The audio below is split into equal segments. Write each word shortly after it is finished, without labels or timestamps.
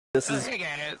This is Hey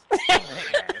guys.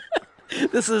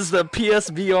 this is the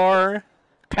PSVR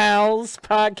Pals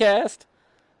podcast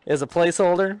as a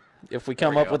placeholder. If we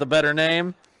come up with a better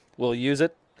name, we'll use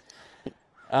it.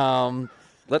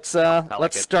 Let's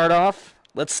start off.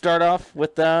 Let's start off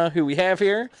with who we have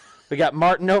here. We got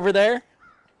Martin over there.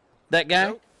 That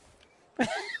guy.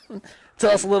 Nope.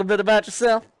 Tell us a little bit about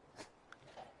yourself.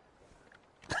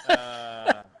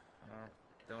 Don't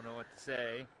know what to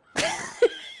say.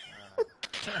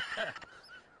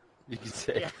 You can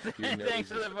say. Yeah, thanks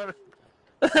for the vote.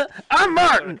 I'm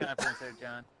Martin. There,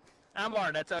 John. I'm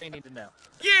Martin. That's all you need to know.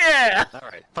 Yeah. All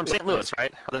right. From St. Louis,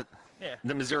 right? Yeah.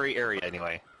 The Missouri area,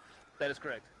 anyway. That is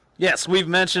correct. Yes, we've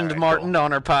mentioned Martin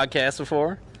on our podcast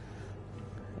before.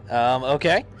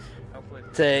 Okay.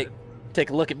 Hopefully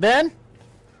Take a look at Ben.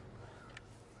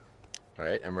 All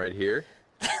right, I'm right here.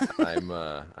 I'm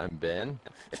Ben,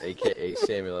 aka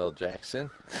Samuel L.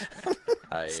 Jackson.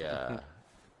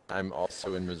 I'm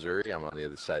also in Missouri. I'm on the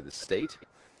other side of the state.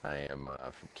 I am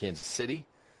from Kansas City.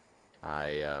 I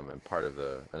am part of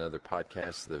another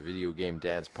podcast, the Video Game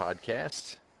Dads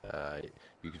podcast.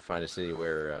 You can find us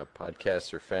anywhere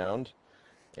podcasts are found.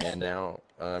 And now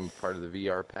I'm part of the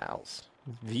VR Pals.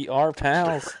 VR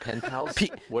Pals. Pen Pals?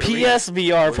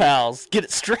 PSVR Pals. Get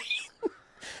it straight.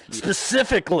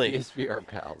 Specifically. PSVR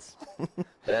Pals.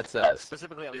 That's us.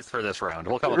 Specifically, at least for this round.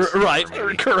 We'll call it right.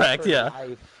 Correct, yeah.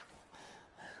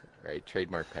 Right,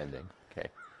 trademark pending. Okay.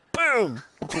 Boom!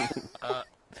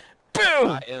 Boom!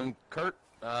 I am Kurt.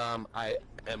 I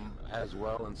am as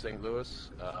well in St. Louis.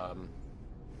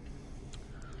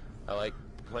 I like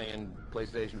playing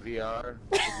PlayStation VR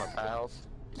with my pals.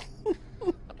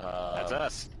 That's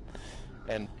us.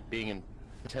 And being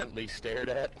intently stared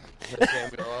at.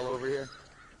 Samuel all over here.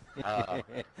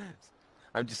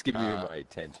 I'm just giving you my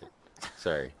attention.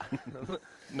 Sorry.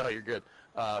 No, you're good.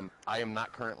 I am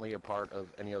not currently a part of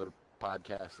any other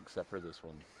podcast except for this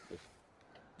one.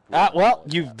 Well,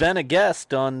 you've been a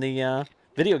guest on the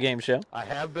video game show. I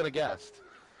have been a guest.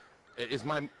 Is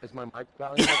my mic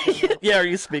volume okay? Yeah, are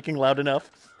you speaking loud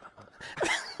enough?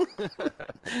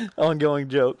 Ongoing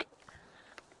joke.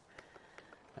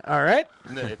 All right.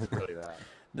 No, it's really that.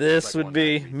 This Like would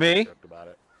be me. joked about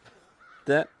it.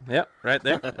 Yep, right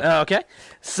there. Okay.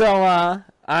 So,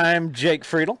 I'm Jake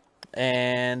Friedel,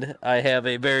 and I have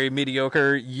a very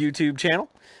mediocre YouTube channel,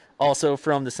 also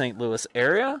from the St. Louis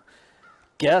area.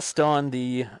 Guest on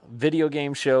the Video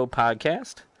Game Show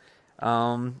podcast.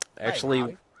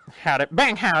 Actually, howdy.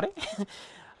 Bang, howdy.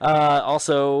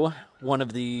 Also, one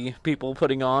of the people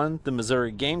putting on the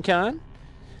Missouri Game Con.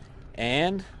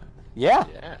 And, yeah.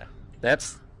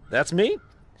 That's me.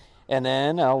 And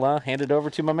then I'll hand it over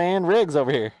to my man Riggs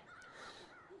over here.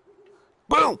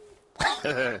 Boom!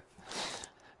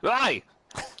 Hi!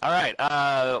 All right.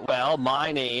 Well,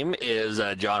 my name is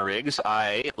John Riggs.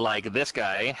 I, like this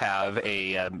guy, have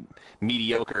a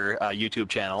mediocre YouTube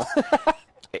channel.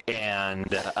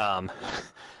 And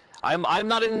I'm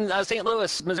not in St.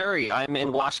 Louis, Missouri. I'm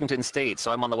in Washington State,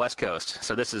 so I'm on the West Coast.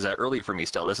 So this is early for me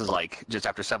still. This is like just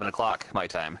after 7 o'clock my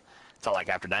time. It's all like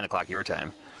after 9 o'clock your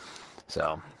time.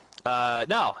 So,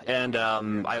 no. And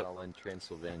all in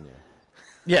Transylvania.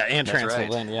 Yeah, and That's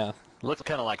Transylvania, yeah. Looks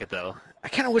kind of like it, though. I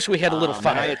kind of wish we had a little And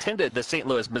fire. I attended the St.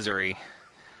 Louis, Missouri.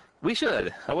 We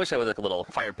should. I wish I was like a little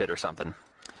fire pit or something.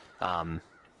 And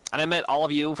I met all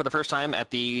of you for the first time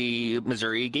at the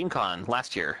Missouri Game Con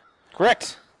last year.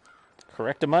 Correct.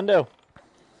 Correctamundo.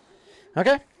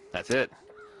 Okay. That's it.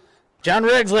 John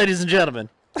Riggs, ladies and gentlemen.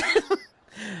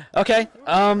 Okay.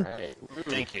 Right.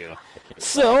 Thank you.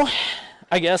 So,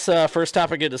 I guess first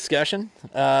topic of discussion.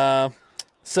 And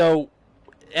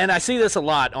I see this a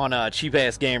lot on Cheap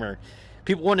Ass Gamer.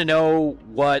 People want to know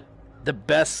what the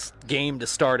best game to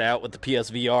start out with the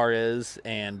PSVR is,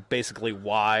 and basically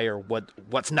why, or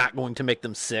what's not going to make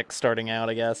them sick starting out,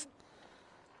 I guess.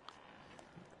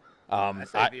 I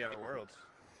say VR Worlds.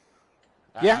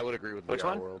 Yeah. I would agree with Which VR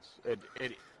one? Worlds.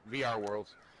 VR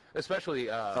Worlds, especially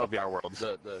VR Worlds.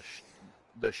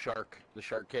 the shark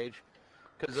cage,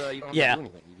 because you don't have Yeah. to do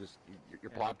anything. You're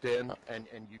plopped in and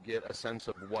you get a sense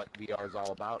of what VR is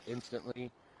all about instantly.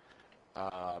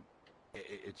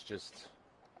 It's just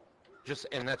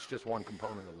and that's just one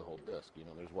component of the whole disc. You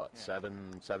know, there's what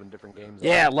seven different games.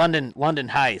 Yeah, London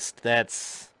Heist.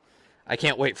 That's. I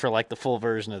can't wait for like the full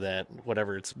version of that,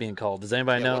 whatever it's being called. Does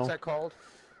anybody know? What's that called?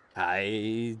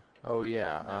 Oh,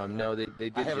 yeah. No, they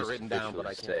did I have it just written down, but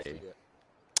I officially can't see it.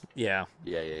 Yeah.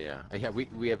 Yeah,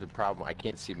 we have a problem. I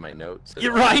can't see my notes.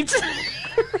 You're right.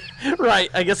 Right.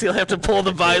 I guess you'll have to pull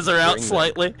the visor out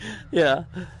slightly. Yeah.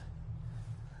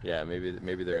 Yeah,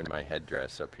 maybe they're in my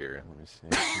headdress up here. Let me see.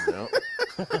 No.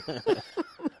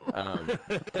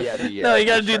 Yeah, No, you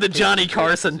got to do shark the cage Johnny is good.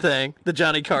 Carson thing. The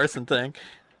Johnny Carson thing,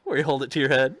 where you hold it to your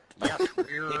head.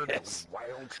 Weird, Yes.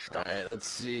 wild All stuff. right, let's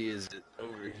see. Is it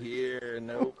over here?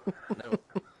 Nope. Nope.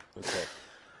 Okay.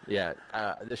 Yeah,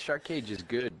 the shark cage is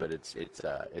good, but it's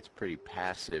pretty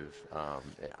passive.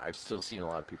 I've still seen a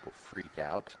lot of people freak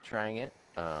out trying it.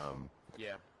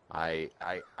 Yeah. I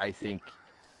think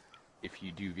if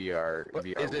you do But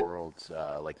VR is it- worlds,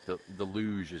 like the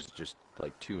luge is just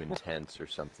like too intense or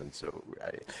something. So I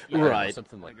Yeah. don't know, Right.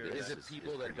 something like this Is it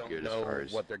people that pretty don't good as know far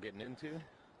as- what they're getting into?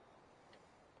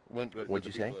 What'd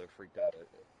you say? People that are freaked out.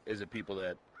 Is it people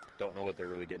that don't know what they're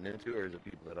really getting into, or is it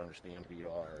people that understand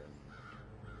VR?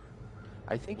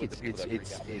 I think With the people that freak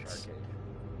out in the arcade?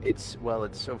 it's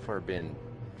so far been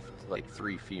like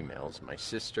 3 females, my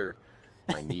sister,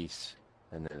 my niece,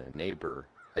 and then a neighbor.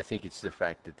 I think it's the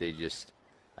fact that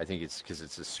I think it's because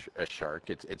it's a shark.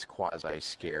 It's quasi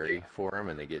scary for them,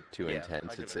 and they get too Yeah,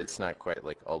 intense. I can It's not quite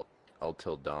like all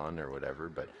till dawn or whatever.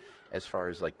 But as far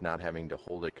as like not having to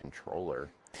hold a controller,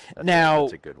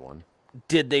 that's a good one.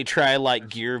 Did they try like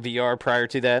Gear VR prior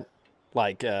to that,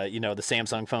 like the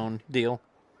Samsung phone deal?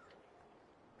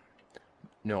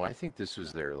 No, I think this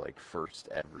was their like first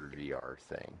ever VR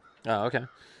thing. Oh, okay.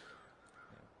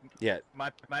 Yeah.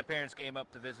 My parents came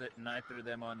up to visit, and I threw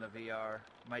them on the VR.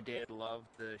 My dad loved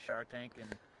the Shark Tank,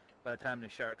 and by the time the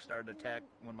shark started to attack,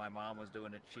 when my mom was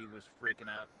doing it, she was freaking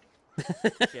out.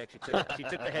 She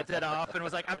took the headset off and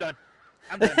was like, "I'm done.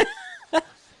 I'm done."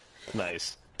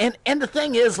 Nice. And the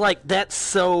thing is, like, that's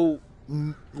so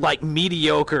like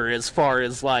mediocre as far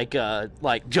as like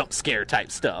jump scare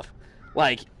type stuff.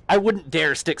 Like, I wouldn't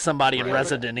dare stick somebody in Right.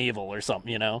 Resident Evil or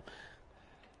something,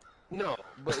 No,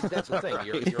 but that's the thing.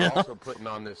 You're also putting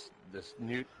on this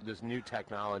new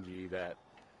technology that,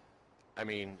 I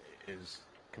mean, is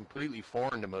completely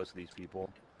foreign to most of these people.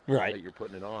 Right. That you're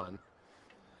putting it on,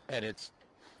 and it's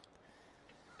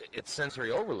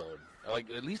sensory overload. Like,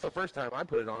 at least the first time I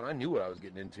put it on, I knew what I was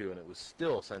getting into, and it was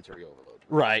still sensory overload.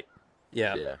 Right.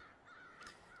 Yeah. Yeah.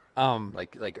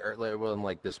 Like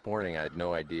like this morning, I had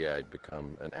no idea I'd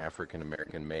become an African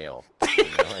American male. You know,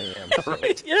 I am. So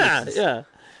Right. Yeah. this is Yeah.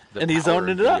 the And he's power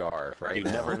owning of it up. VR right You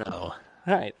now. never know.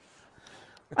 Right.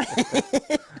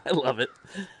 I love it.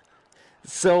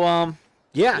 So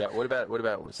yeah. Yeah. What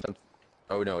about some?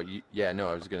 Oh no. No.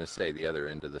 I was gonna say the other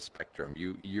end of the spectrum.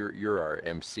 You're our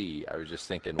MC. I was just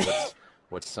thinking,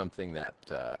 what's something that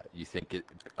you think it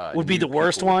Would be new the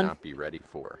worst people would one? Not be ready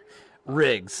for.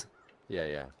 Riggs.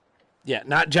 Yeah. Yeah,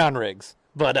 not John Riggs,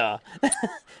 but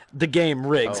the game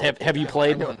Riggs. Oh, Have you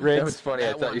played That was Riggs? funny.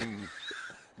 I thought you.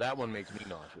 That one makes me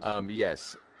nauseous.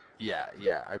 Yes.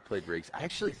 Yeah. I played Riggs. I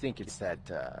actually think it's that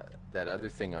other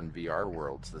thing on VR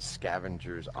Worlds, the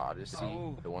Scavenger's Odyssey,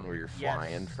 Oh, the one where you're yes.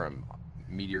 flying from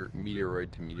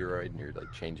meteoroid to meteoroid, and you're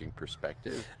like changing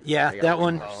perspective. Yeah, I got that way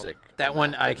one. more sick That than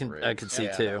one I than can Riggs. see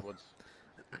Yeah, too. that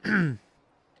was-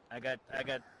 I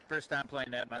got first time playing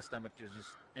that, my stomach was just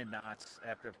in knots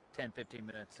after 10, 15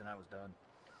 minutes, and I was done.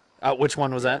 Which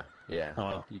one was that? Yeah.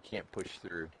 Oh. You can't push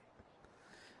through.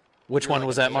 Which one like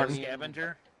was a that, Martin?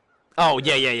 Scavenger. Oh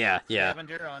yeah.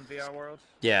 Scavenger on VR Worlds.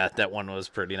 Yeah, that one was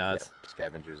pretty Yeah, nuts.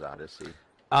 Scavenger's Odyssey.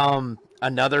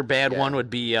 Another bad Yeah. one would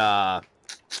be not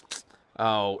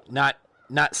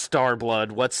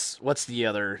Starblood. What's the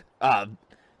other?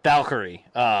 Valkyrie.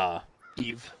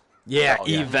 Eve. Yeah, Oh,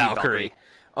 yeah. Eve Valkyrie.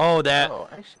 Oh, that Oh,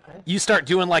 actually, you start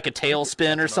doing like a tailspin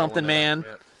or Another something, one man.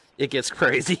 that- It gets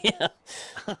crazy.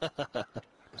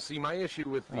 See, my issue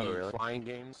with the Oh, really? flying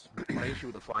games,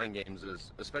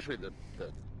 is, especially the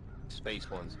space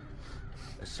ones,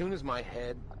 as soon as my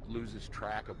head loses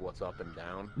track of what's up and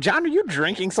down, John, are you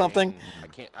drinking something? I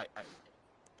can't.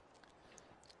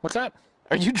 What's that?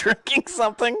 Are you drinking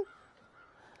something?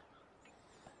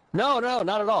 No,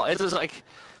 not at all. It's just like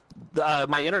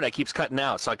my internet keeps cutting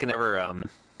out, so I can never.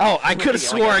 Oh, I could have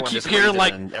swore I keep hearing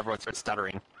like and everyone starts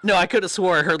stuttering. no, I could have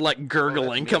swore I heard like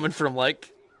gurgling me. coming from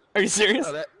like. Are you serious?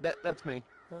 Oh, that's me.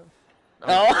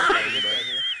 Oh.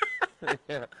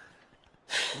 Yeah.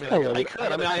 I love I it. could.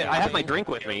 I mean, I have my drink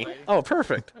with me. Oh,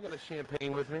 perfect. I got a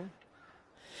champagne with me.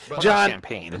 John,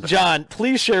 Champagne. John,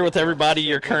 please share with everybody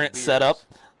your current setup.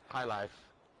 High life.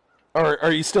 Or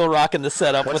are you still rocking the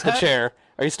setup What's with the that? chair?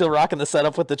 Are you still rocking the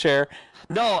setup with the chair?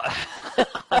 No,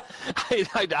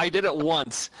 I did it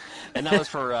once, and that was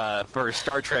for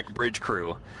Star Trek Bridge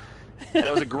Crew. And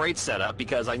it was a great setup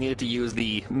because I needed to use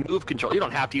the move control. You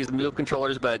don't have to use the move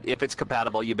controllers, but if it's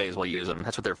compatible, you may as well use them.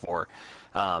 That's what they're for.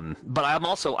 But I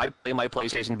play my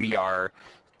PlayStation VR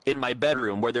in my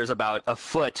bedroom where there's about a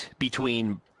foot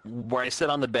between where I sit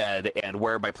on the bed and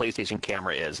where my PlayStation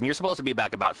camera is, and you're supposed to be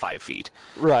back about 5 feet.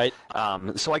 Right.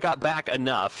 So I got back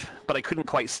enough, but I couldn't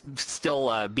quite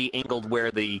still be angled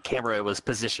where the camera was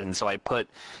positioned. So I put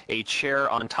a chair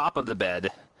on top of the bed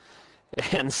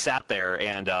and sat there,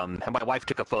 and my wife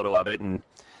took a photo of it, and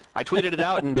I tweeted it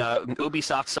out, and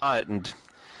Ubisoft saw it, and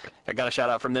I got a shout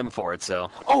out from them for it. So.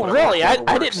 Oh, really?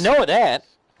 I didn't know that.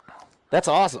 That's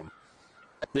awesome.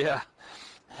 Yeah.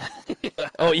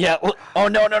 Oh yeah. Oh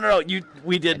no.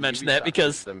 We did mention that Ubisoft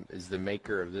because is the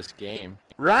maker of this game.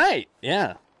 right.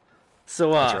 Yeah.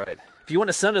 So That's right. if you want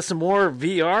to send us some more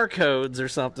VR codes or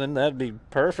something, that'd be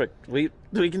perfect. We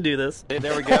can do this. Hey,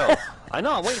 there we go. I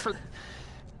know. I'm waiting for.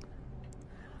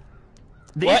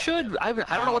 They What? should. I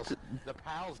don't know what. The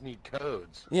pals need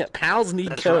codes. Yeah, pals need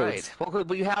That's codes. right. Well,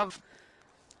 we have.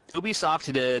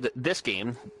 Ubisoft did this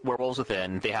game, Werewolves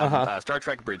Within. They have Star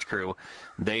Trek Bridge Crew.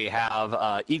 They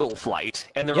have Eagle Flight,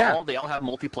 and they all have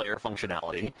multiplayer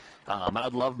functionality.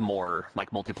 I'd love more like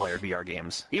multiplayer VR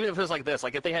games, even if it was like this.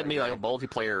 Like if they had me like a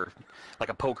multiplayer, like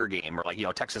a poker game, or like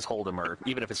Texas Hold'em, or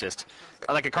even if it's just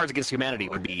like a Cards Against Humanity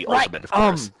would be ultimate, of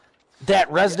course. That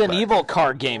Resident Evil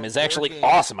card game is actually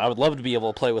awesome. I would love to be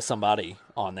able to play with somebody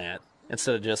on that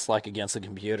instead of just like against the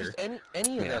computer. Just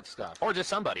any of that stuff. Or just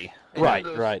somebody. Right.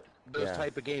 Those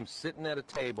type of games, sitting at a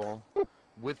table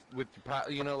with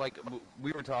like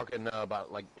we were talking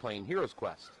about like playing Heroes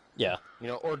Quest. Yeah.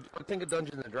 Or think of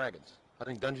Dungeons and Dragons. I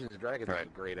think Dungeons and Dragons is a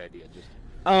great idea. Just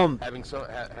having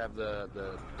have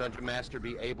the dungeon master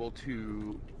be able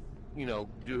to,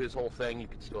 do his whole thing. You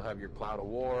could still have your Cloud of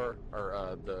War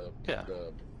or the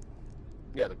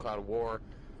Cloud of War.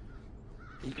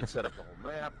 You can set up the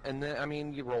whole map, and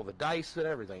then you roll the dice and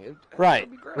everything. Right.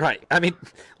 That'd be great. Right. I mean,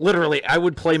 literally, I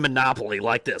would play Monopoly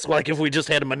like this. Like if we just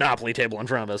had a Monopoly table in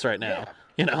front of us right now.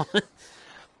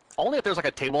 Only if there's like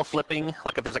a table flipping,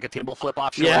 like if there's like a table flip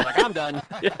option. Yeah. Where I'm like, I'm done.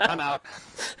 I'm out.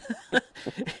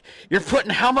 You're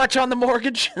putting how much on the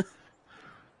mortgage?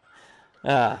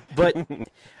 But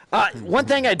one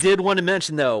thing I did want to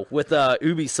mention though with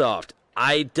Ubisoft,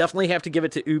 I definitely have to give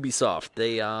it to Ubisoft.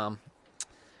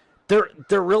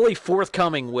 They're really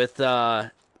forthcoming with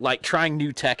like trying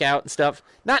new tech out and stuff.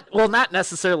 Not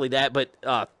necessarily that, but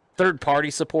third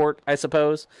party support, I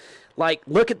suppose. Like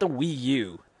look at the Wii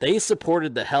U. They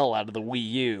supported the hell out of the Wii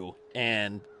U,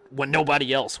 and when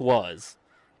nobody else was.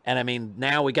 And I mean,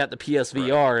 now we got the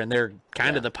PSVR, and they're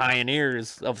kind of the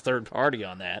pioneers of third party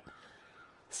on that.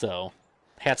 So,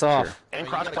 hats off. Sure. And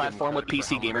cross-platform with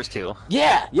PC gamers too.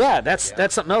 Yeah. That's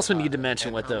something else we need to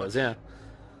mention with those. Yeah.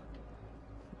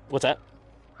 What's that?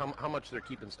 How much they're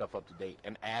keeping stuff up to date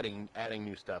and adding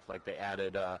new stuff, like they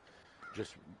added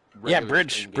just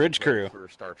Bridge Crew for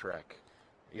Star Trek.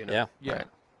 Yeah. Yeah.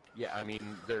 I mean,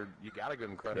 you gotta give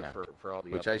them credit for all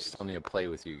the Which updates. I still need to play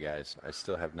with you guys. I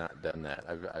still have not done that.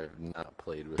 I've not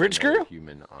played with Bridge another Crew?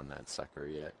 human on that sucker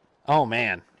yet. Oh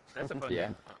man, That's a fun Yeah.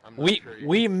 game. I'm not sure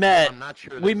we met I'm not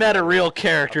sure we there's met a better- real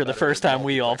character the better first time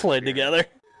we all multiplayer played together.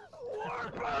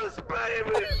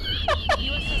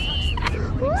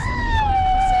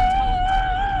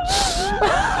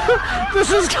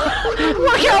 This is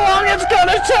look how long it's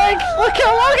gonna take. Look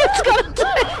how long it's gonna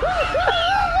take.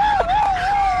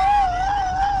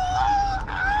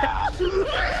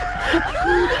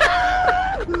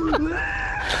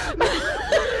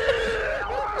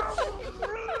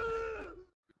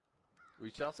 We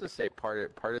should also say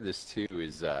part of this too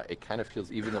is it kind of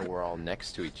feels, even though we're all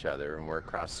next to each other and we're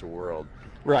across the world,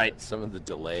 Right. some of the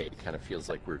delay kind of feels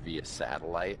like we're via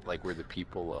satellite, like we're the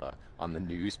people on the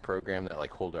news program that like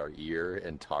hold our ear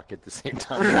and talk at the same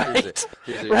time. Right.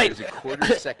 There's a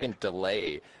quarter-second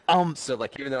delay. So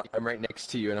like even though I'm right next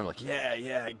to you and I'm like, yeah,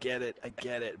 I get it,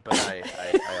 but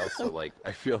I also like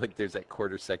I feel like there's that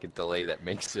quarter-second delay that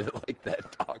makes it like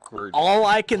that awkward. All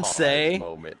I can pause say,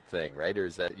 moment thing, right? Or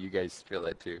is that you guys feel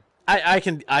that too? I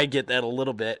get that a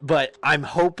little bit, but I'm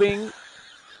hoping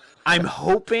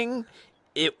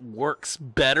it works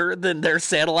better than their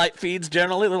satellite feeds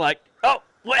generally. They're like, oh,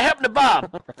 what happened to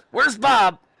Bob? Where's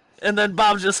Bob? And then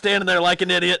Bob's just standing there like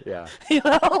an idiot. Yeah.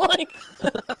 Like,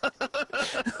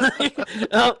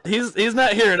 oh, he's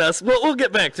not hearing us. We'll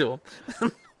get back to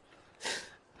him.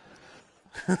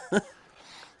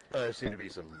 There seem to be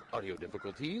some audio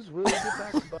difficulties. We'll get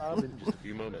back to Bob in just a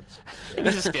few moments.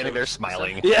 He's just standing there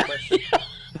smiling. Yeah.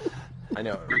 I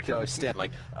know. We can always stand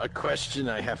like a question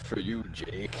I have for you,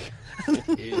 Jake,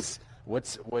 is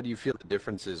what do you feel the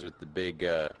difference is with the big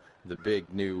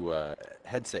new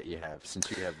headset you have since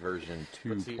you have version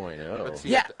 2.0?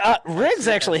 Yeah, Riggs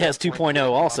actually has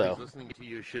 2.0 also. Listening to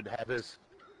you should have his.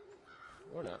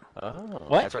 Or not. Oh.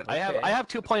 What? That's right. I have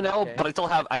 2.0, but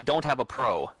I don't have a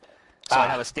Pro. So I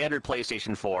have a standard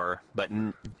PlayStation 4, but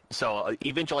so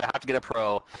eventually I have to get a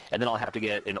Pro, and then I'll have to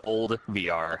get an old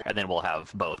VR, and then we'll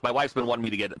have both. My wife's been wanting me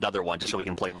to get another one just so we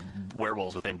can play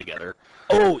Werewolves with him together.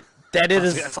 Oh,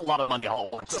 that's a lot of money all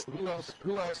at once. So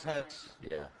who else has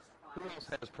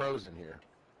pros in here?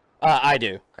 I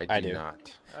do. I do not.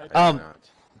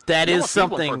 That You is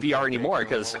don't need something. one for VR anymore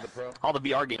because Hold the Pro? all the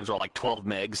VR games are like 12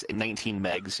 megs and 19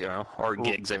 megs, or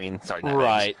gigs. I mean, sorry, not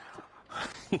Right. megs.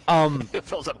 It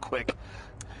fills up quick.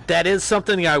 That is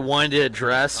something I wanted to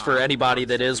address for anybody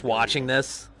that is watching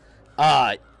this.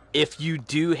 If you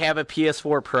do have a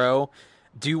PS4 Pro,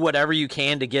 do whatever you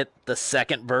can to get the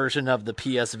second version of the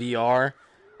PSVR.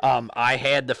 I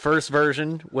had the first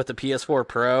version with the PS4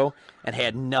 Pro and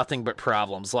had nothing but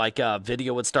problems. Like,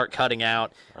 video would start cutting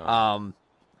out.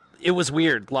 It was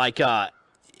weird. Like,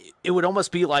 it would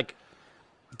almost be like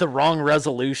the wrong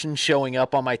resolution showing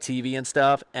up on my TV and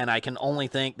stuff, and I can only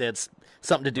think that's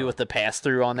something to do with the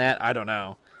pass-through on that. I don't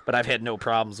know, but I've had no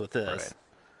problems with this.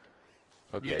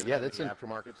 Right. Okay, yeah, that's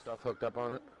aftermarket stuff hooked up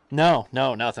on it. No,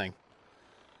 nothing.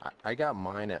 I got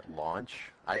mine at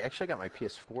launch. I actually got my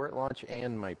PS4 at launch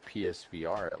and my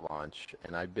PSVR at launch,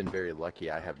 and I've been very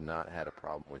lucky. I have not had a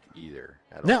problem with either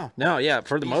at all. No, yeah,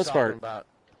 for the most part.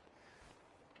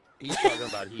 He's talking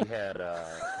about he had.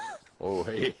 Oh,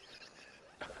 hey.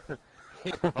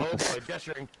 Oh boy,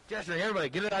 gesturing! Everybody,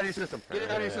 get it out of your system! Get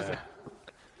it out of your system!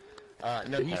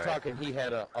 No, he's talking. He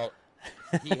had a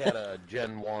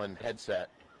Gen 1 headset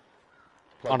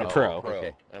On a Pro.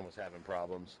 Okay. and was having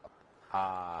problems.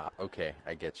 Okay,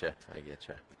 I get you.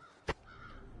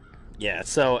 Yeah,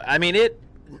 so I mean it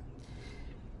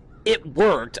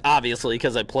worked obviously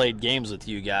because I played games with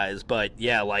you guys, but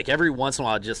yeah, like every once in a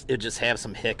while it just have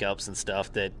some hiccups and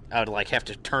stuff that I would like have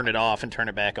to turn it off and turn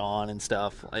it back on and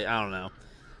stuff. I don't know,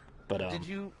 but Did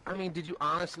you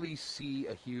honestly see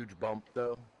a huge bump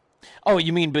though? Oh,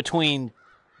 you mean between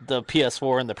the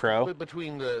PS4 and the Pro?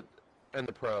 Between the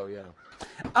Pro, yeah.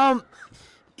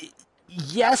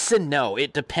 Yes and no.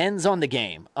 It depends on the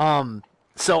game.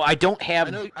 So I don't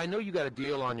have. I know you got a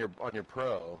deal on your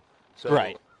Pro. So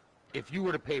right. If you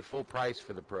were to pay full price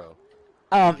for the Pro,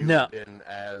 no,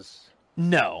 as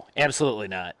no, absolutely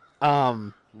not.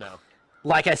 no,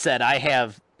 like I said, I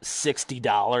have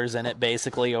 $60 in it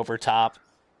basically over top,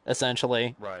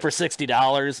 essentially right. for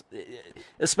 $60,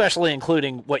 especially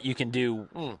including what you can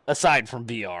do aside from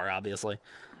VR, obviously.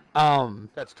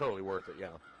 That's totally worth it. Yeah.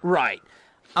 Right.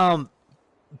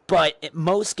 But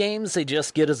most games they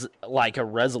just get as like a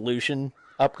resolution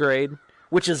upgrade,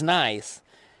 which is nice.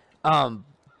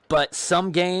 But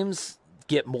some games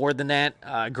get more than that.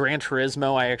 Gran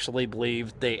Turismo, I actually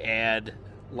believe they add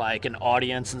like an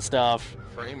audience and stuff.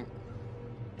 Frame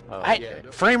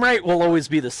rate will always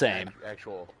be the same.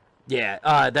 Actual.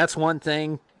 Yeah, that's one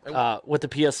thing with the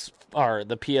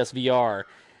PSVR.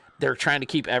 They're trying to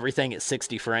keep everything at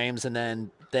 60 frames, and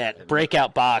then that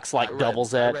breakout box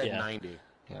doubles that. I read 90.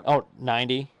 Yep. Oh,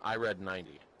 90? I read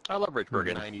 90. I love Rich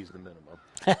Bergen. 90 is the minimum.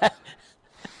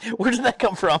 Where did that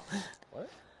come from? What?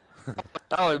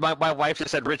 Oh, my wife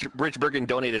just said Rich Bergen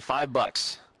donated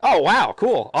 $5. Oh, wow,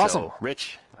 cool, awesome. So,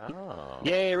 Rich. Oh.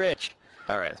 Yay, Rich.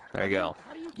 All right, there you go.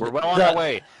 We're well on our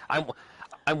way. I'm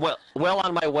well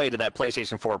on my way to that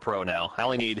PlayStation 4 Pro now. I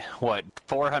only need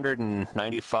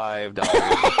 $495.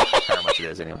 How much it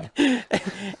is anyway.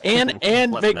 And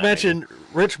make mention,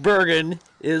 Rich Bergen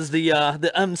is the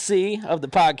MC of the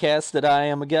podcast that I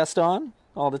am a guest on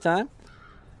all the time.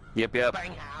 Yep.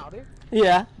 Bang howdy.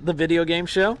 Yeah, the video game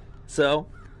show. So,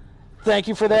 thank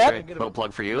you for that. Right. Little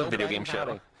plug for you, No video bang game show.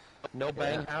 howdy. No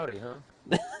bang howdy, huh?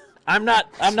 I'm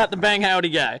not the bang howdy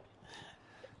guy.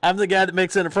 I'm the guy that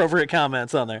makes inappropriate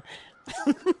comments on there.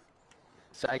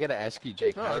 So I gotta ask you,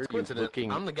 Jake, No, how are that's you coincidence.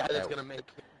 looking? I'm the guy that's gonna make.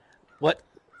 What?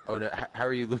 Oh no! How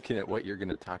are you looking at what you're going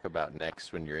to talk about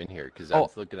next when you're in here? Because I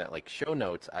was looking at like show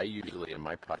notes. I usually in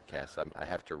my podcast, I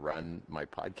have to run my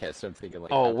podcast. So I'm thinking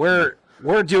like, Oh, we're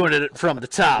doing it from the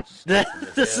top.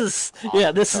 This is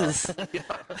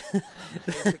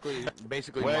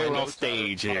basically Way my on notes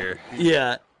stage here.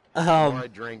 yeah. The more I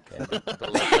drink, the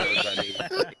less notes I need.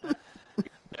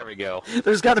 There we go.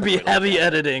 There's got to be heavy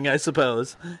editing, I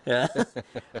suppose. Yeah.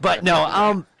 But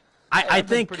no, I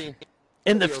think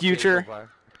in the future,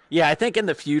 yeah, I think in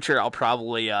the future I'll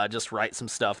probably just write some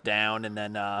stuff down and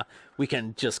then we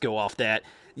can just go off that.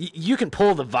 You can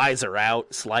pull the visor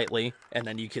out slightly and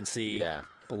then you can see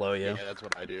below you. Yeah, that's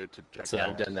what I do to check. So- Yeah,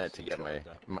 I've done that to get my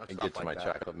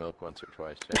chocolate milk once or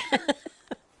twice. Yeah.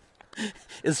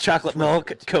 Is chocolate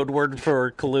milk code word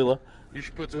for Kalula? You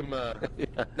should put some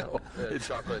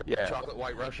chocolate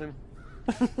white Russian.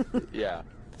 yeah.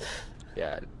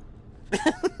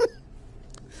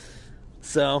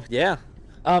 So yeah.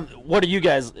 What are you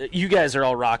guys? You guys are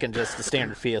all rocking just the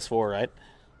standard PS4, right?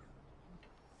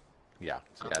 Yeah.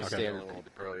 Okay. Standard.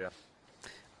 Pro, yeah.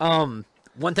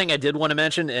 One thing I did want to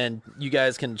mention, and you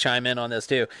guys can chime in on this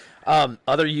too,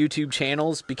 other YouTube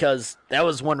channels, because that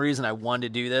was one reason I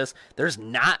wanted to do this. There's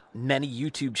not many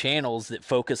YouTube channels that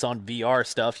focus on VR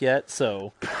stuff yet,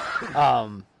 so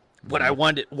what I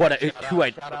wanted,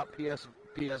 Shout out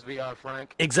PSVR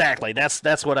Frank. Exactly,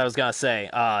 that's what I was gonna say.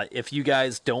 If you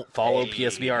guys don't follow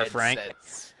PSVR Frank,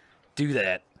 do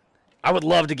that. I would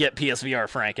love to get PSVR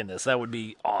Frank in this. That would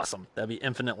be awesome. That'd be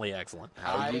infinitely excellent.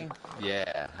 How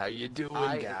you doing,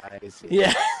 guys?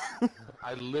 Yeah.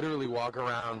 I literally walk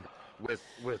around with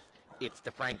it's the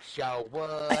Frank Show.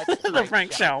 What? The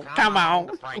Frank Show. Come on.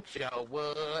 The Frank Show.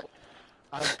 What?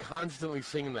 I'm constantly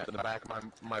singing that in the back of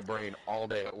my brain all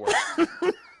day at work.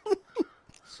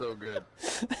 So good.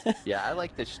 Yeah, I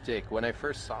like the shtick. When I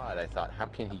first saw it, I thought, how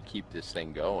can he keep this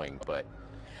thing going? But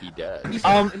he does.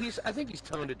 I think he's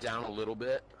toned it down a little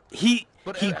bit. I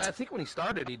think when he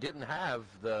started, he didn't have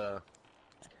the.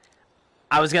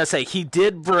 I was gonna say he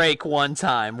did break one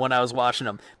time when I was watching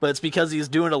him, but it's because he's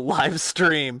doing a live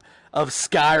stream of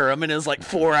Skyrim and is like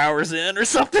 4 hours in or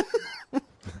something.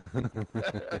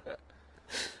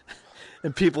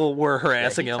 And people were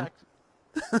harassing him.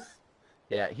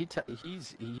 Yeah,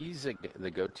 he's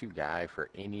the go-to guy for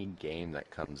any game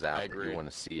that comes out that you want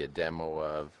to see a demo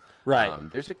of. Right.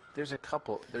 There's a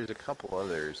couple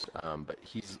others, but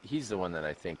he's the one that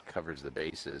I think covers the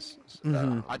bases.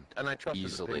 I trust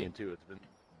his opinion too. It's been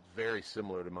very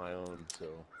similar to my own. So.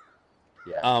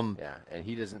 Yeah. Yeah, and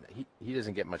he doesn't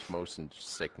get much motion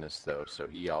sickness though, so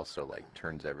he also like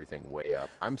turns everything way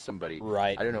up. I'm somebody.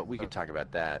 Right. I don't know. We could talk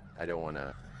about that. I don't want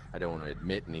to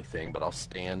admit anything, but I'll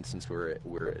stand since we're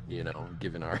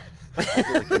giving our I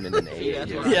feel like I'm in an A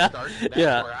here. Yeah.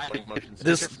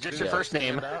 Just your first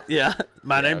name. Yeah.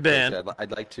 My name Ben. I'd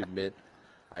like to admit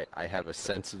I have a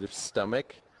sensitive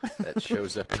stomach that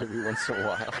shows up every once in a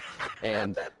while,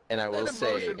 and I will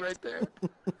say right there.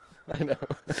 I know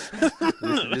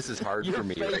this is hard for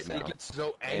me right now. You get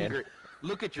so angry.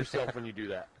 Look at yourself when you do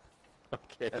that.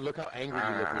 Okay. And look how angry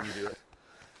you look when you do it.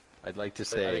 I'd like to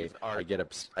say I get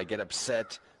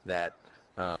upset that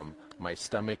my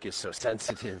stomach is so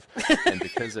sensitive, and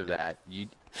because of that,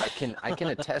 I can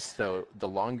attest though. The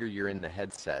longer you're in the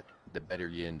headset, the better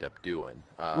you end up doing.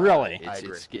 Really,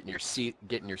 it's getting your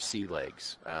sea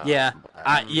legs. Yeah,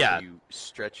 You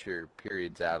stretch your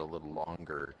periods out a little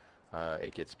longer,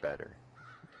 it gets better.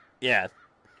 Yeah,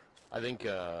 I think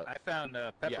I found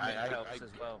peppermint helps as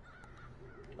well.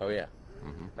 Oh yeah.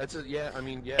 Mm-hmm. That's it. Yeah, I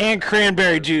mean, yeah. And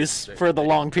cranberry juice for the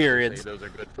long periods. Those are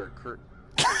good for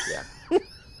Yeah.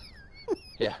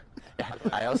 Yeah.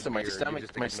 I also my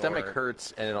stomach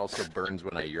hurts and it also burns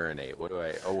when I urinate. What do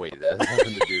I? Oh wait, that has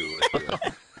nothing to do with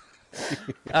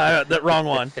that wrong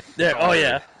one. There. Oh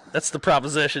yeah, that's the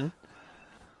proposition.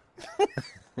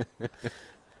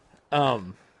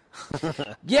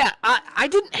 Yeah, I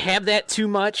didn't have that too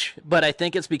much, but I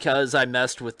think it's because I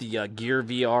messed with the Gear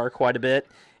VR quite a bit,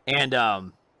 and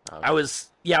I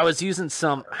was using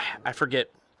some, I forget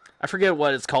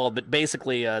what it's called, but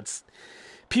basically it's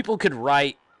people could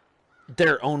write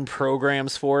their own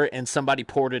programs for it, and somebody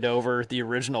ported over the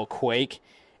original Quake,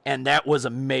 and that was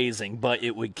amazing, but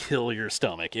it would kill your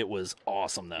stomach. It was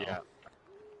awesome though. Yeah.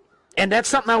 And that's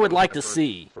something I would like to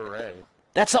see.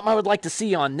 That's something I would like to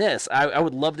see on this. I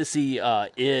would love to see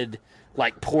id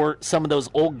like port some of those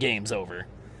old games over.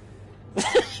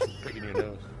 Picking your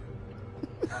nose.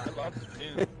 I love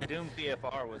Doom. Doom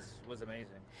PFR was amazing.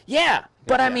 Yeah,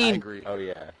 but yeah, I mean, I agree. Oh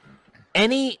yeah.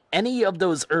 Any of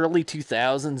those early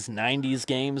 2000s, 90s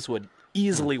games would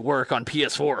easily work on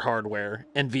PS4 hardware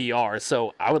and VR.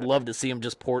 So I would love to see them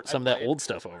just port some of that old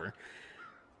stuff over.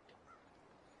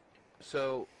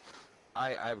 So,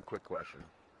 I have a quick question.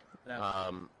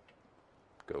 Go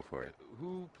for it.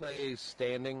 Who plays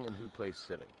standing and who plays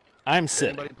sitting? I'm Does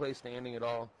sitting. anybody play standing at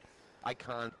all? I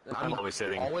can't. I'm always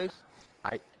sitting. Always?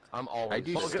 I'm always. I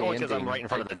do Only because I'm right in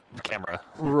front of the camera.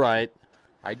 Right.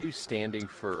 I do standing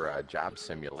for Job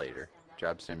Simulator.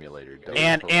 Job Simulator.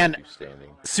 And do standing.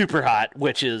 Super Hot,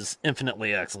 which is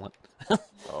infinitely excellent.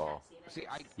 Oh. See,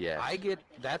 Yeah.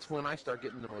 That's when I start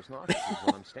getting the most nauseous is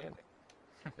when I'm standing.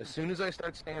 As soon as I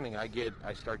start standing, I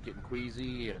start getting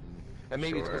queasy, and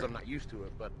maybe it's because I'm not used to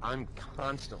it, but I'm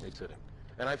constantly sitting.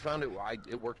 And I found it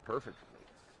worked perfect for me.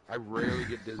 I rarely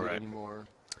get dizzy anymore.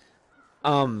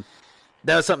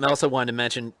 That was something else I wanted to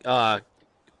mention.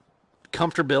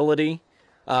 Comfortability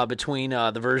between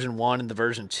the version 1 and the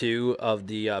version 2 of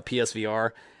the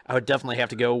PSVR. I would definitely have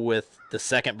to go with the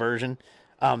second version.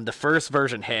 The first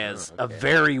version has a okay.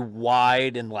 very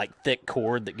wide and like thick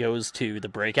cord that goes to the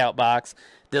breakout box.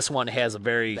 This one has a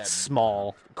very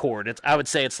small cord. I would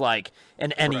say it's like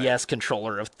an NES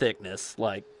controller of thickness.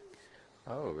 Like,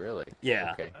 Oh, really?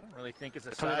 Yeah. Okay. I don't really think it's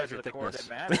the Tell me about size your of the cord that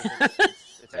thickness. matters.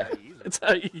 It's how you use it. it's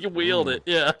how you wield it.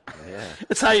 Yeah, Yeah.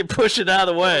 it's how you push it out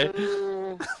of the way.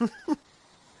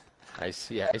 I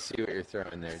see what you're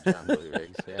throwing there, John Billy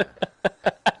Riggs. Yeah.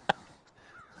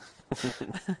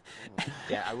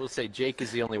 Yeah, I will say Jake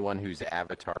is the only one whose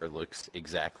avatar looks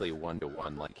exactly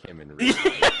 1-to-1 like him in real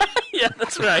life. Yeah,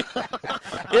 that's right.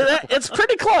 It's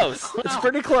pretty close. It's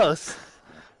pretty close.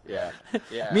 Yeah.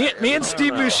 Yeah. Me and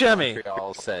Steve Buscemi.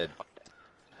 Montreal said.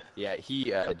 Yeah,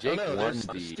 Jake won the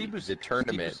tournament. Steve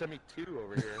Buscemi 2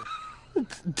 over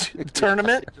here.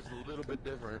 Tournament. Just a little bit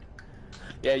different.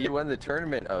 Yeah, you won the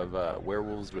tournament of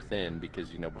Werewolves Within because,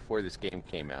 before this game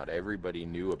came out, everybody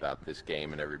knew about this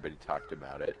game and everybody talked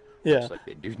about it. Yeah. Just like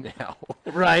they do now.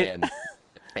 Right.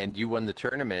 And you won the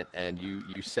tournament and you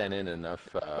sent in enough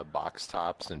box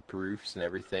tops and proofs and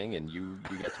everything and you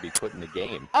got to be put in the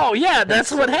game. Oh yeah,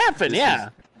 that's what happened. Yeah.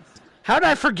 How did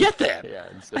I forget that? Yeah.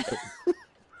 And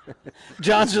so,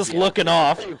 John's just looking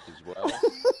off. as well.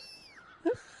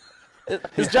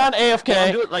 Is John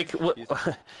AFK? Do it like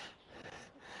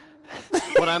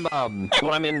when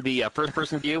I'm in the first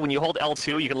person view. When you hold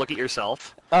L2, you can look at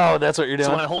yourself. Oh, that's what you're doing.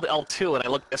 So when I hold L2 and I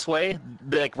look this way,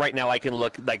 like right now I can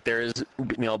look like there's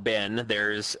Ben,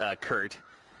 there's Kurt.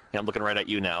 I'm looking right at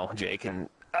you now, Jake, and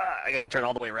I gotta turn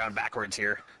all the way around backwards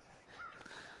here.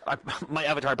 My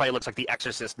avatar probably looks like the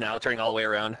Exorcist now, turning all the way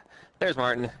around. There's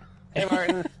Martin. Hey,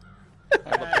 Martin.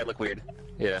 I look weird.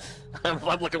 Yeah, I'm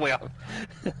looking way off.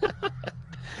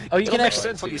 Oh, you It'll can make actually.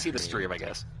 sense when you see the stream, I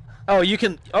guess. Oh, you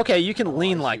can. Okay, you can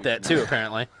lean like that too.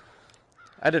 Apparently,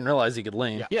 I didn't realize you could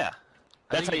lean. Yeah,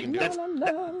 that's how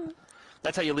you.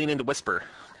 That's how you lean into whisper.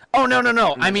 Oh no.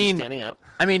 I Just mean, standing up.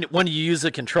 when you use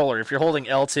the controller, if you're holding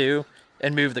L2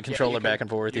 and move the controller back and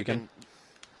forth, you can.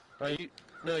 You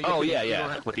Oh, can- yeah, you yeah, don't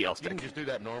have with to- the L You can stick. just do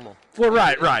that normal. Well,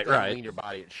 right. Lean your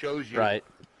body. It shows you. Right.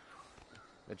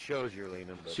 It shows you're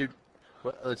leaning. But...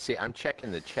 Well, let's see. I'm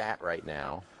checking the chat right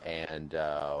now, and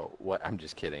what? I'm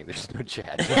just kidding. There's no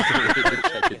chat.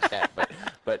 Check the chat,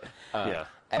 but Yeah.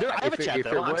 I have a chat, if though,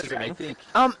 there on was, streaming. I think.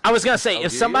 I was gonna say Oh, if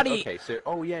do you? somebody. Okay,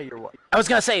 so yeah, you're. I was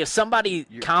gonna say if somebody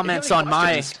comments If you have on any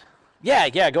my. questions-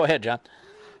 Yeah. Go ahead, John.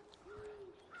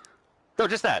 No,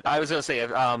 just that. I was gonna say,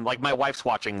 like my wife's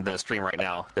watching the stream right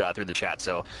now through the chat.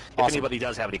 So if Awesome. anybody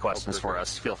does have any questions for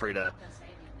us, feel free to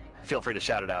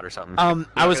shout it out or something.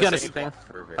 I was gonna. say anything.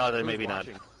 Oh, then maybe not.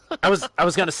 I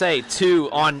was gonna say too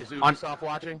on Is Ubisoft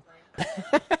watching?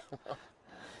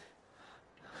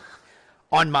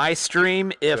 on my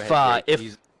stream if Go ahead,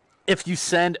 Jake. if you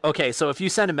send if you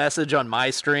send a message on my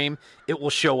stream, it will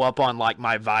show up on like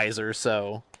my visor,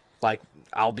 so like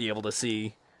I'll be able to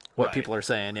see what Right. people are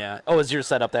saying. Yeah. Oh, is yours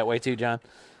set up that way too, John?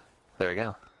 There you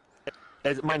go.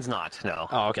 Mine's not. No.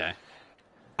 Oh, okay.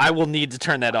 I will need to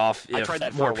turn that off I if tried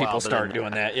that for more a while, people but start then-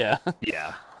 doing that. Yeah.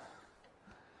 Yeah.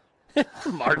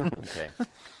 Martin. Okay.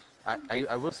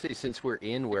 I will say, since we're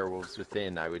in Werewolves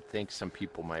Within, I would think some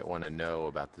people might want to know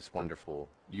about this wonderful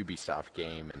Ubisoft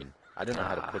game. And I don't know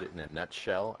how to put it in a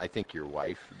nutshell. I think your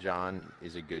wife, John,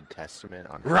 is a good testament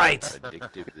on Right. how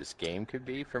addictive this game could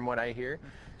be, from what I hear.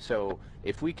 So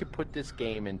if we could put this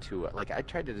game into, I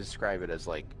tried to describe it as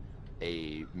like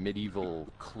a medieval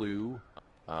Clue,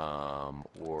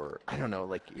 or I don't know,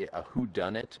 like a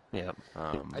whodunit. Yeah.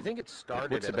 I think it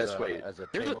started What's the best way? as a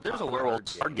There's a tabletop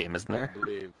werewolf card game, isn't there? I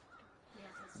believe.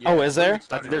 Oh, is there?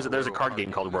 There's a card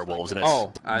game called Werewolves, and it's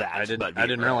Oh, that. I didn't but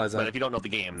realize that. But if you don't know the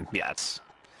game, yeah, it's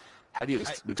how do you I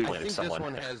explain think it to this someone?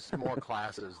 one has more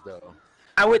classes, though.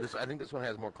 I would. I think this one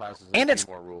has more classes And and it's-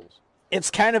 more rules.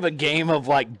 It's kind of a game of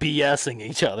like BSing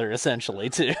each other essentially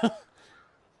too.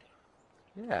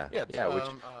 Yeah, Yeah, it's,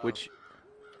 which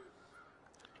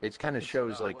it kind of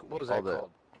shows like what was all that the.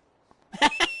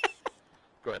 called?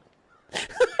 Go ahead.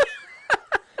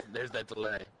 There's that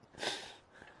delay.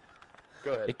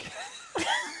 Go ahead.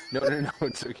 No,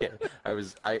 it's okay. I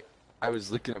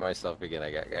was looking at myself again.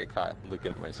 I got caught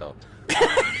looking at myself.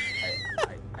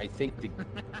 I think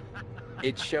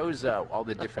it shows all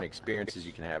the different experiences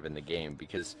you can have in the game,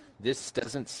 because this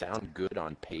doesn't sound good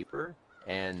on paper,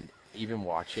 and even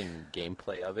watching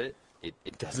gameplay of it,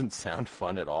 it doesn't sound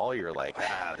fun at all. You're like,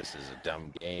 this is a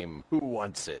dumb game. Who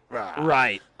wants it? Rah.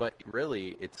 Right. But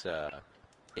really, it's a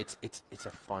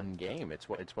fun game. It's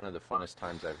one of the funnest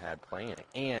times I've had playing it,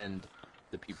 and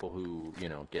the people who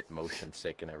get motion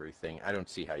sick and everything. I don't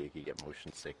see how you could get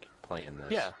motion sick playing this.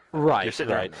 Yeah. Right. You're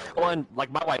sitting Right. Well, and like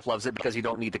my wife loves it because you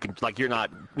don't need to you're not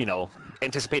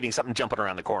anticipating something jumping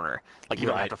around the corner. Like you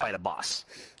don't have to fight a boss.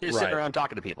 You're just sitting around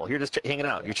talking to people. You're just hanging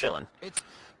out. You're chilling.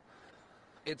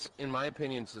 It's in my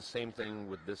opinion, it's the same thing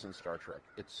with this and Star Trek.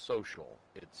 It's social.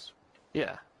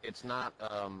 It's not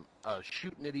a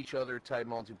shooting at each other type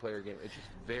multiplayer game. It's just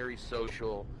very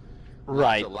social.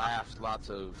 Right. Lots of laughs, lots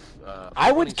of.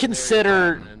 I would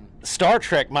consider happening. Star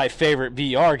Trek my favorite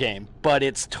VR game, but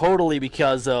it's totally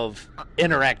because of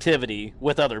interactivity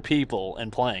with other people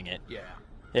and playing it. Yeah.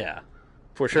 Yeah,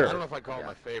 for sure. I don't know if I call it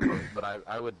my favorite, but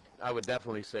I would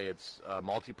definitely say it's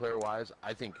multiplayer wise.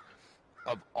 I think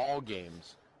of all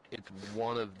games, it's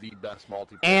one of the best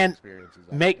multiplayer experiences.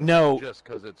 Make note, just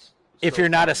because it's. If so you're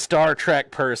not fun. a Star Trek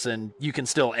person, you can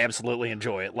still absolutely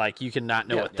enjoy it. Like you can not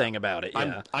know a thing about it.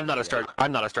 Yeah. I'm not a Star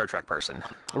Trek person.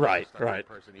 Right. I'm not a Right.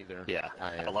 person either. Yeah.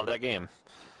 I love that game.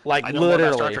 Like I know more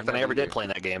about Star literally. Trek than I ever did playing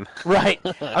that game. Right.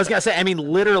 I was gonna say. I mean,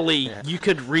 literally, you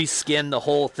could reskin the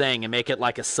whole thing and make it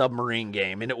like a submarine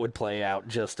game, and it would play out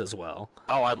just as well.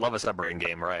 Oh, I'd love a submarine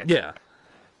game, right? Yeah.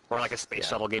 Or like a space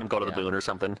shuttle game, go to the moon or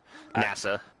something.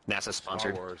 NASA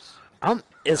sponsored. Star Wars.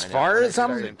 As far as I'm.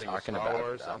 Same thing with talking Star about,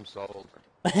 Wars, I'm sold.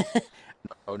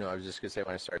 Oh no, I was just gonna say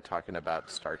when I started talking about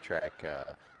Star Trek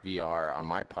VR on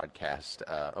my podcast.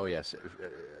 Oh yes,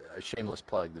 a shameless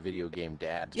plug, the video game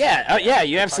Dad. Yeah. Yeah.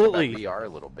 You We'll talk absolutely. about VR a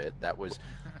little bit. That was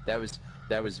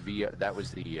VR. That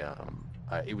was the.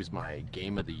 It was my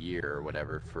game of the year or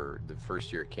whatever for the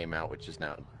first year it came out, which is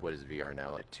now what is VR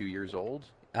now, like 2 years old?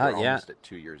 We're Yeah. almost at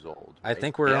 2 years old. I Right?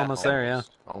 think we're almost there. Yeah.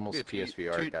 Almost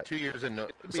PSVR. Two, got, 2 years in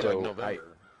it'd be So like November.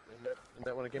 Isn't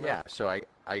that when it came yeah. out? So I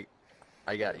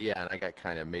got and I got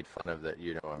kind of made fun of that.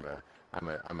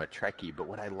 I'm a Trekkie, but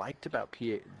what I liked about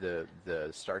the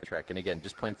Star Trek, and again,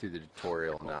 just playing through the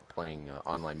tutorial, not playing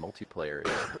online multiplayer,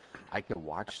 is I can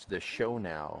watch the show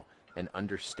now and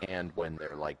understand when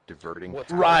they're like diverting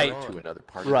What's power Right. to another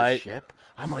part Right. of the ship.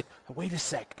 I'm like, wait a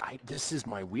sec, this is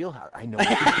my wheelhouse. I know what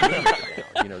to do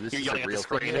right now. This You're is yelling a at the real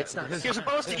screen. thing. It's not. You're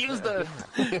supposed to use the.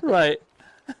 Right.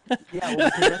 Yeah, well,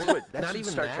 because that's Not what even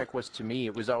Star that. Trek was to me.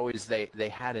 It was always they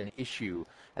had an issue,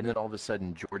 and then all of a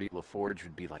sudden Geordie LaForge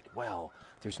would be like, well,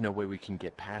 there's no way we can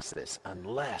get past this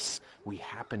unless we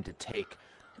happen to take,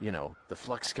 the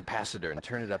flux capacitor and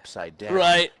turn it upside down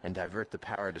Right. and divert the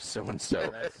power to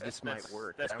so-and-so. This might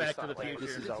work. That's And I always Back to the thought, like,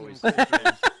 This Future. is always,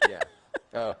 yeah.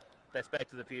 Oh, That's Back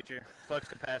to the Future. Flux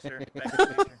capacitor. Back to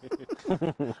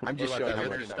the Future. I'm just What showing about how that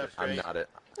much other stuff, I'm right? not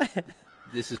a...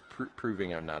 This is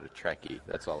proving I'm not a Trekkie.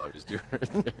 That's all I was doing.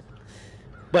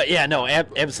 But yeah, no,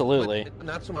 absolutely. But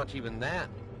not so much even that,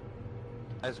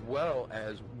 as well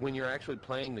as when you're actually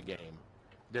playing the game,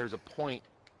 there's a point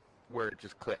where it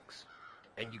just clicks,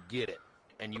 and you get it,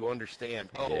 and you understand.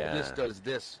 Oh, Yeah. this does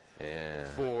this Yeah.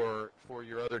 for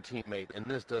your other teammate, and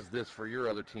this does this for your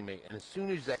other teammate. And as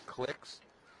soon as that clicks,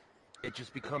 it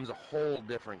just becomes a whole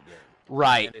different game.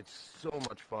 Right. And it's so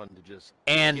much fun to just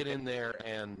And- get in there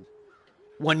and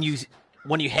When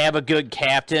you have a good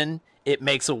captain, it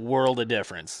makes a world of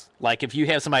difference. Like if you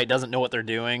have somebody that doesn't know what they're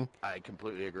doing, I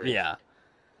completely agree. yeah.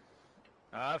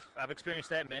 I've experienced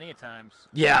that many a times.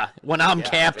 Yeah, when I'm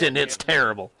captain, it's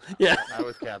terrible. Yeah, I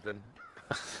was captain.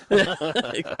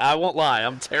 I won't lie,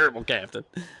 I'm terrible captain.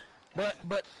 But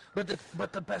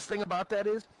the best thing about that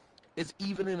is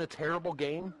even in a terrible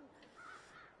game,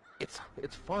 it's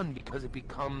fun because it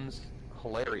becomes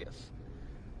hilarious.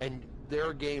 And there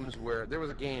are games where there was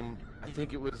a game, I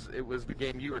think it was the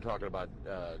game you were talking about,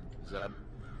 Zeb.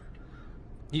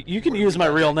 You can where use you my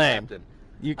got real that name. captain.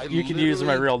 You I can use my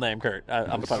literally- real name, Kurt.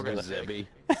 I'm fine Okay, with it.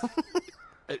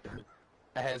 Zebby.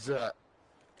 As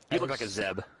You look like a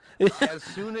Zeb. as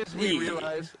soon as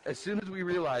we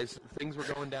realized things were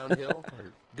going downhill,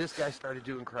 this guy started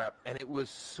doing crap, and it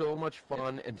was so much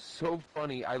fun and so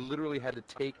funny. I literally had to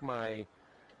take my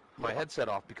headset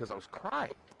off because I was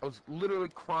crying. I was literally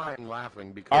crying,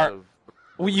 laughing because of.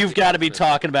 Well, you've got to be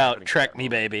talking about Trek Me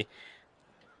Baby.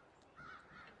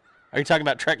 Are you talking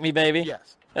about Trek Me Baby?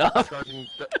 Yes. Charging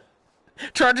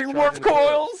Charging warp the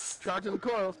coils. Charging the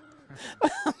coils.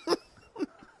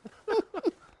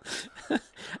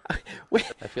 We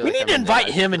I feel we like need I'm to in invite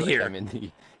the- I him in feel like here.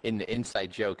 I'm in the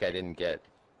inside joke I didn't get.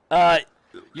 I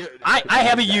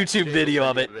have a Yeah, YouTube video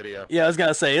of it. video. Yeah, I was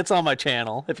gonna say it's on my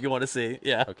channel if you want to see.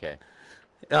 Yeah, Okay.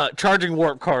 charging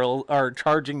warp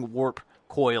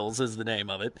coils is the name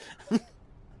of it.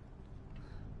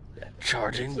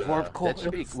 Charging warp core.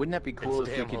 Wouldn't that be cool if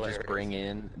we damn could hilarious. just bring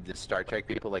in the Star Trek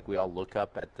people, like we all look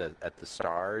up at the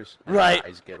stars, and Right. our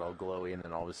eyes get all glowy, and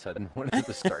then all of a sudden one of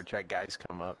the Star Trek guys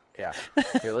come up. Yeah.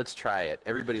 Here, let's try it.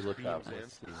 Everybody look up.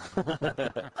 Let's see.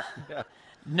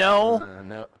 No,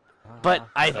 No. but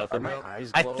Are my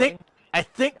eyes I glowing?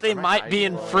 think they my might eyes be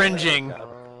glowing? infringing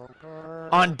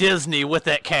on Disney with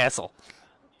that castle.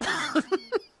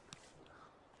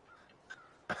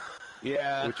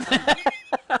 Yeah. Which one?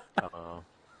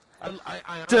 I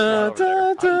honestly Da, love it. da,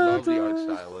 I love the da, art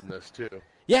da. style in this too.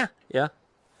 Yeah, yeah.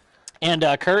 And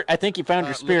Kurt, I think you found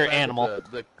your Look spirit back at animal.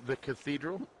 The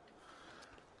cathedral.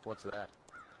 What's that?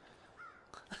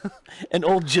 An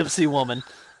old gypsy woman.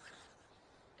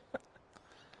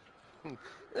 An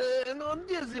old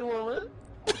Disney woman.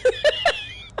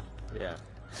 Yeah.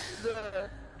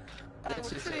 I It's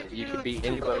will just, trade you could be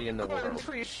anybody in the $2 world.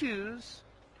 for your shoes.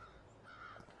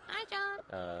 Hi, John.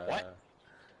 What?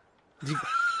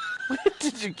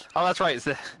 Did you? Oh, that's right.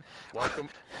 Welcome.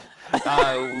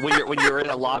 When you're in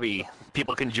a lobby,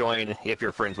 people can join if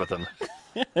you're friends with them.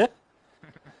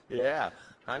 Yeah.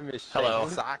 I miss Hello.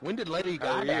 Sock. When did Lady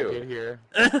How are Gaga you? get here?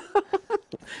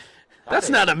 That's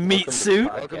not a meat Welcome to the suit.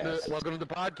 podcast. Welcome to the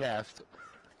podcast.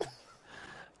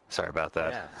 Sorry about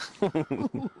that. Yeah.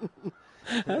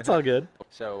 That's all good.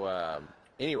 So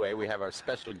anyway, we have our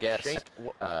special guest,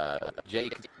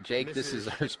 Jake. Jake, this is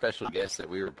our special guest that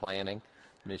we were planning,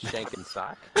 Miss Shankin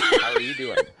Sock. How are you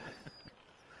doing?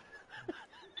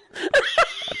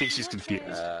 I think she's confused.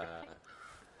 He's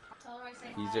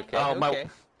okay. Oh, okay.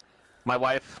 my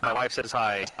wife says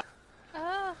hi.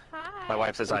 Oh, hi. My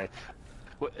wife says hi.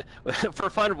 For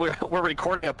fun, we're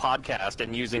recording a podcast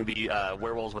and using the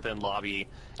Werewolves Within lobby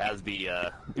as the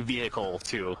vehicle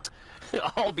to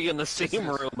all be in the same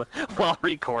room while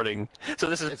recording. So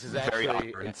this is very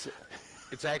awkward.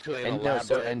 It's actually an And no,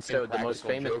 elaborate so the most Impractical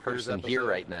famous Jokers person here episode.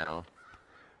 right now.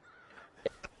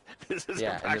 This is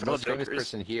Yeah, and the Impractical most famous Jokers.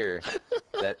 person here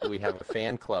that we have a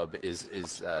fan club is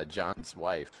John's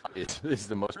wife. Is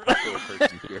the most popular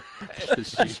person here.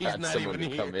 She's She's got not someone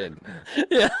even to come in.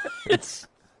 Yeah, it's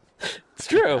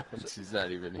true. She's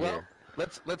not even Well, here.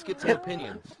 let's get some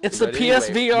opinions. It's the But anyway,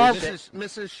 PSVR.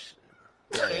 Mrs.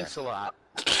 Thanks a lot.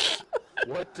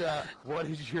 What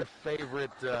is your favorite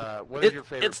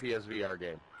It's- PSVR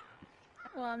game?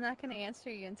 Well, I'm not going to answer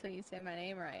you until you say my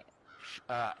name right.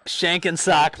 Shank and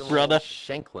sock, brother.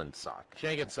 Shanklin Sock.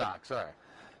 Shank and Sock. Sorry.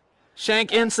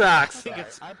 Shank in socks. Sorry.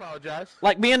 I apologize.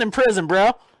 Like being in prison,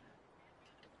 bro.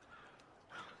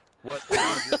 What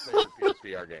is your favorite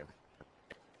PSVR game?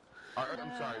 I'm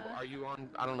sorry. Are you on?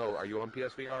 I don't know. Are you on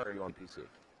PSVR or are you on PC?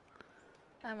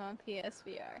 I'm on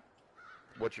PSVR.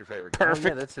 What's your favorite? Oh,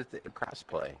 Perfect. yeah, that's the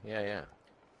crossplay. Yeah, yeah.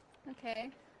 Okay,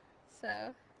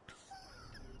 so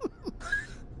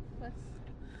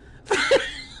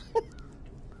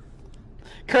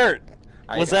Kurt,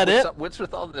 was that what's it? Up, what's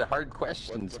with all the hard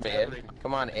questions, What's man? happening?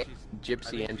 Come on, I Gypsy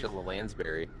think Angela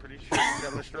Lansbury. Pretty sure she's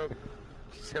having a stroke.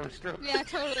 She's having a stroke. yeah,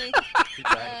 totally. She's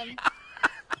dying.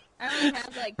 I only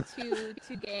have like two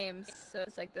games, so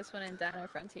it's like this one and Dino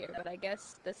Frontier. But I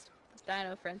guess this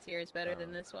Dino Frontier is better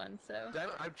than this one. So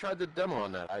I've tried the demo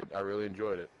on that. I really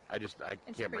enjoyed it. I It's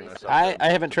can't bring pretty myself. I to,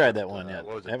 haven't tried that one yet.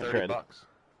 What was I it? haven't 30 tried it. bucks.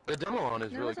 The demo on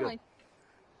is no, really it's good. only.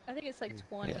 I think it's like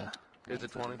 20. Yeah. Is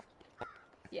it 20?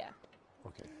 Yeah.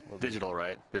 Okay. Digital,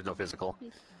 right? There's no physical.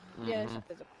 Yeah,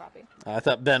 there's a copy. I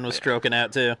thought Ben was stroking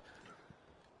out too.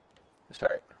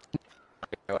 Sorry.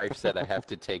 My wife said I have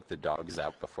to take the dogs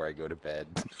out before I go to bed.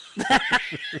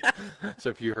 So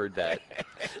if you heard that,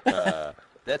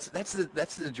 that's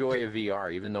the joy of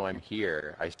VR. Even though I'm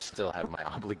here, I still have my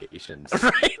obligations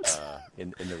Right.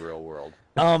 in the real world.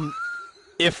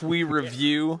 If we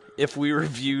review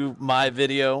my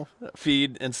video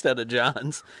feed instead of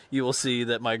John's, you will see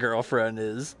that my girlfriend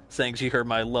is saying she heard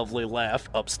my lovely laugh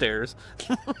upstairs.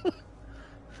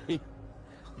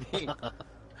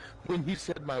 When you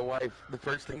said my wife, the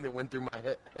first thing that went through my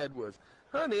head was,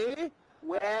 "Honey,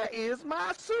 where is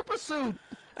my super suit?"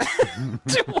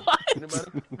 What?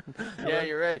 Anybody? Yeah,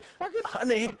 you're right.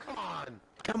 Honey, Come on.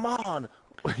 come on.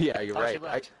 Yeah, you're Oh, she right.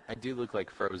 left. I do look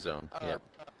like Frozone. Yeah.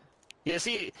 You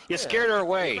see, you scared her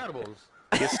away. Incredibles.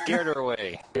 You scared her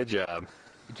away. Good job.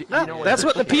 That's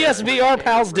what the PSVR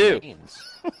pals do.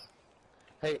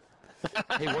 Hey,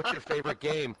 what's your favorite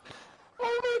game?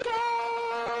 Oh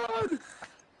my God!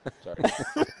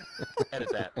 Sorry.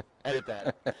 Edit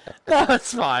that. No,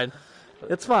 it's fine.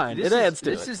 It's fine. It adds to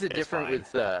This it. is the It's difference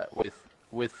fine.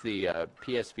 with the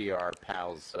PSVR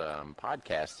Pals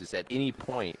podcast is at any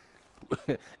point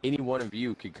any one of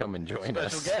you could come and join Special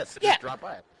us. guests. Yeah. Just drop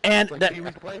by. And It's like that,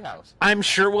 Pee-wee's Playhouse. I'm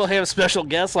sure we'll have special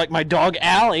guests like my dog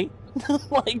Allie,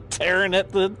 like tearing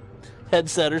at the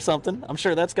headset or something. I'm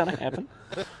sure that's gonna happen.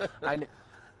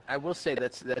 I will say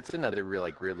that's another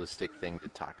realistic thing to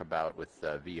talk about with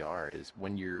VR is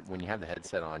when you have the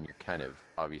headset on, you're kind of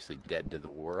obviously dead to the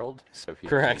world. So if you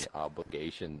Correct. have any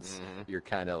obligations, you're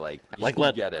kind of like letting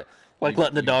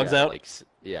the dogs out.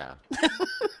 Yeah.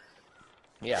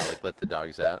 Yeah, like let the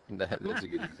dogs out. That's a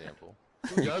good example.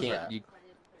 Who does that?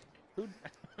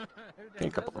 A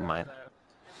couple of mine.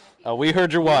 We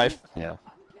heard your wife. Yeah.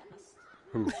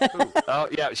 Oh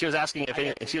yeah, she was asking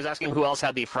who else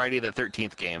had the Friday the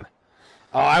 13th game.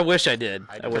 Oh, I wish I did.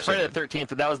 I The wish I Friday did. the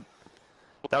 13th.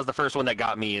 That was the first one that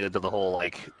got me into the whole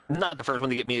not the first one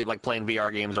to get me playing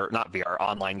VR games or not VR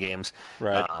online games.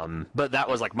 Right. But that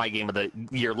was my game of the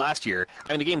year last year.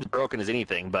 I mean the game's broken as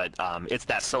anything, but it's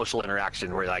that social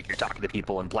interaction where you're talking to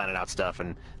people and planning out stuff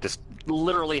and just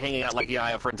literally hanging out.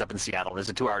 I have friends up in Seattle. It's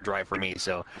a 2-hour drive for me,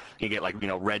 so you get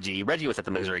Reggie. Reggie was at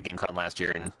the Missouri Game Con last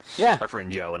year, and Yeah. our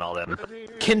friend Joe and all them.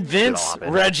 Convince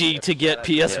Reggie to get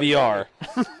PSVR.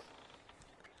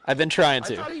 I've been trying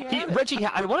to.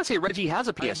 I want to say Reggie has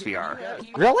a PSVR.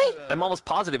 Really? I'm almost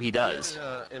positive he does.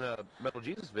 In a Metal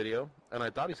Jesus video, and I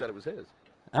thought he said it was his.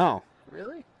 Oh.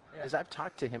 Really? Because I've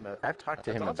talked to him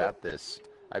about this.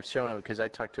 I've shown him because I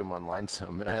talked to him online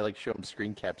some, and I show him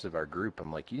screen caps of our group.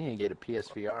 I'm like, you need to get a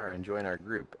PSVR and join our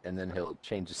group, and then he'll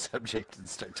change the subject and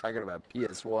start talking about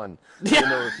PS1. I don't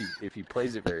know if he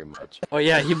plays it very much. Oh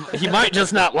yeah, he might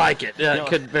just not like it. Yeah,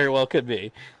 it could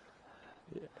be.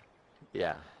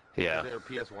 Yeah. Yeah. Is there a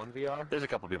PS1 VR? There's a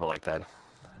couple people like that.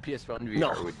 PS1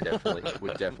 VR would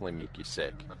definitely make you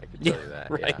sick. I can tell you that.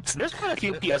 Right. Yeah. There's quite a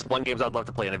few PS1 games I'd love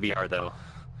to play in a VR though.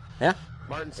 Yeah.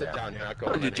 Martin, sit down. You're not I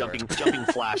going want to do anywhere. jumping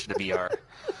Flash in a VR.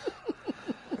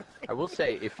 I will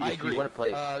say, if you agree. want to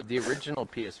play, the original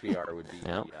PSVR would be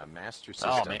Yeah. the Master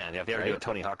System. Oh man, if they ever do a right?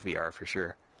 Tony Hawk VR for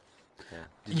sure. Yeah.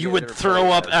 Did You guys would ever throw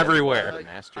play up the everywhere.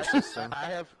 Master System.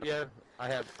 I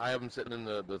have them sitting in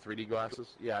the 3D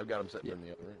glasses. Yeah, I've got them sitting in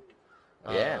the other room.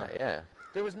 Yeah.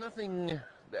 There was nothing.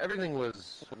 Everything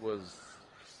was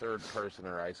third person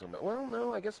or ISO. Well,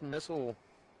 no, I guess missile.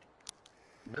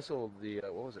 The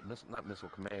what was it? Not missile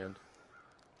command.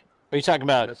 Are you talking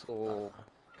about Missile.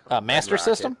 Master Rocket.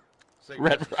 System?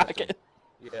 Red System. Rocket.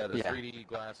 Yeah, the Yeah. 3D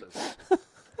glasses.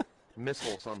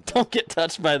 Missile something. Don't get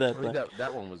touched by that I think thing.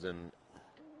 that one was in.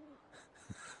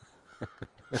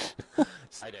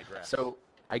 I digress. So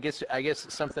I guess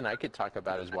something I could talk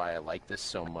about is why I like this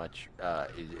so much.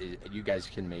 You guys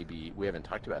can we haven't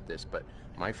talked about this, but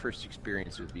my first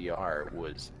experience with VR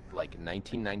was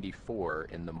 1994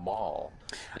 in the mall.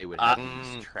 They would have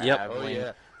these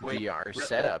traveling VR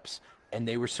setups, and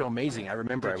they were so amazing. I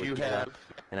remember Did I would you get have up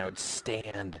and I would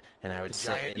stand and I would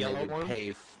sit giant and yellow they would one?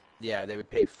 pay. Yeah, they would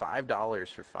pay $5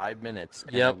 for 5 minutes,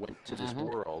 and I Yep. went to this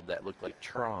world that looked like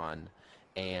Tron,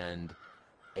 and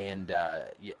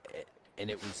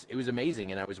it was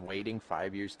amazing. And I was waiting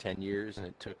 5 years, 10 years, and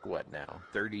it took what now?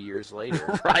 30 years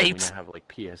later, Right. we now have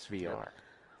PSVR.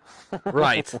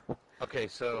 Right. Okay,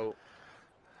 so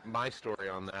my story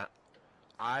on that,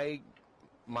 my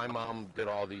mom did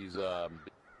all these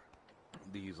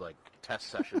test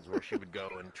sessions where she would go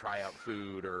and try out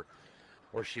food, or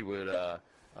she would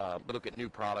look at new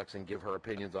products and give her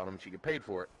opinions on them. She get paid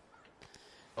for it.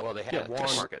 Well, they had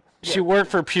one market. She worked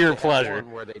for pure they had pleasure.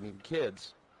 one where they needed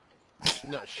kids.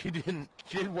 No, she didn't.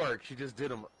 She didn't work. She just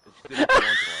did them. She did them once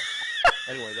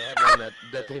in a while. Anyway, they had one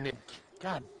that they needed.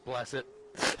 God bless it.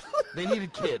 They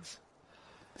needed kids.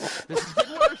 This is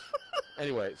getting worse.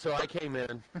 Anyway, so I came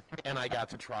in and I got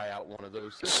to try out one of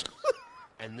those systems,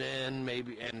 and then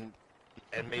maybe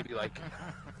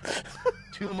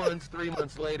 2 months, 3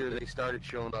 months later, they started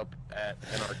showing up at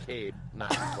an arcade not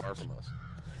too far from us.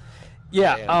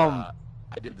 Yeah. And,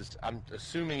 I did this. I'm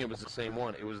assuming it was the same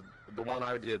one. It was the one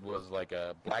I did was like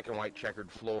a black and white checkered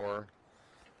floor,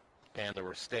 and there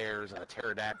were stairs and a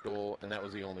pterodactyl, and that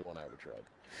was the only one I ever tried.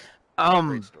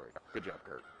 Great story. Good job,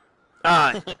 Kurt.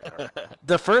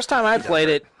 The first time I played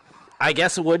it, I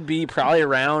guess it would be probably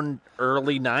around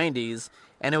early '90s,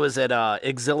 and it was at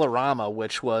Exhilarama,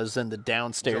 which was in the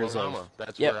downstairs Zillorama, of.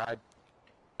 that's Yep. where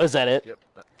I. Is that it? Yep,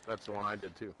 that's the one I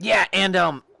did too. Yeah, and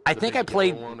I The think big I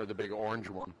played. yellow one or the big orange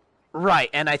one. Right,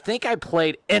 and I think I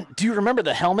played. And do you remember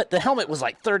the helmet? The helmet was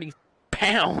like 30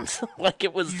 pounds. Like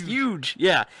it was huge.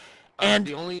 Yeah. And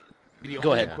the only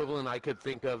Go ahead. equivalent I could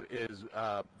think of is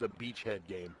the Beachhead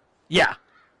game. yeah.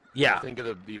 Yeah. Think of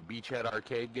the Beachhead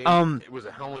arcade game. It was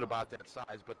a helmet about that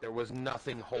size, but there was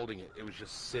nothing holding it. It was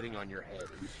just sitting on your head.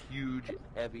 It was huge and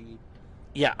heavy.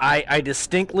 Yeah, I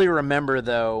distinctly remember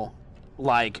though,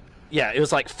 like, yeah, it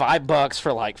was like $5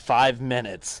 for like 5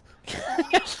 minutes.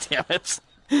 Damn it.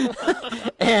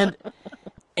 and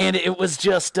and it was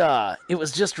just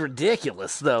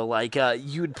ridiculous though. Like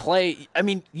you'd play. I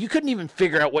mean, you couldn't even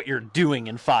figure out what you're doing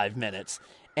in 5 minutes.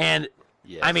 And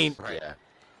Yes. I mean, yeah.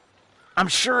 I'm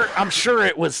sure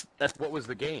it was. What was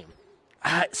the game?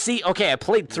 See, okay, I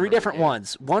played 3 different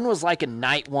ones. One was like a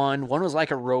night one was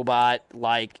like a robot,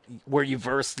 like where you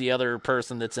verse the other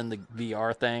person that's in the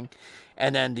VR thing,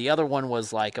 and then the other one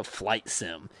was like a flight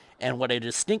sim. And what I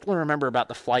distinctly remember about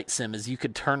the flight sim is you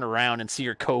could turn around and see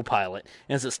your co-pilot,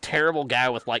 and it's this terrible guy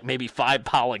with like maybe 5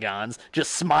 polygons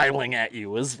just smiling at you.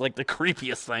 It was like the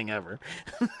creepiest thing ever.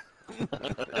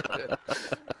 I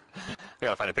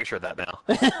gotta find a picture of that now.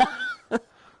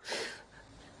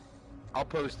 I'll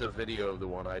post a video of the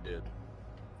one I did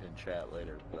in chat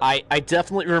later. I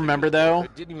definitely remember though.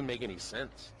 It didn't even make any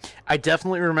sense. I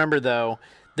definitely remember though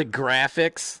the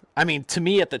graphics. I mean, to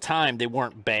me at the time they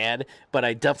weren't bad, but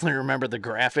I definitely remember the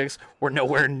graphics were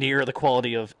nowhere near the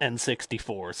quality of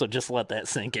N64. So just let that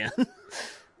sink in.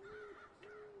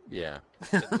 Yeah.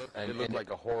 It looked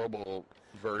like a horrible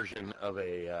version of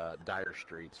a Dire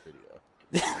Straits video.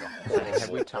 Have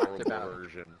we talked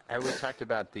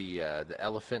about the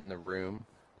elephant in the room,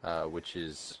 which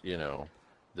is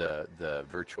the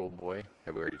Virtual Boy?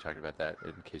 Have we already talked about that?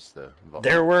 In case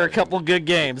there were a couple good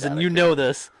games, and you know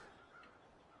this.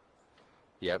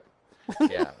 Yep.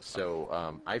 Yeah.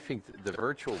 So I think the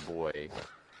Virtual Boy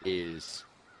is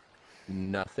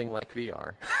nothing like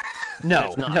VR.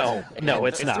 No,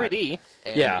 it's not. 3D.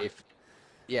 And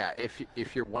Yeah.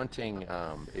 if you're wanting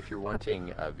a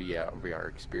VR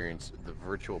experience, the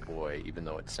Virtual Boy, even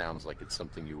though it sounds like it's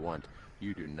something you want,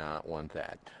 you do not want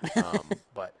that.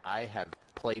 But I have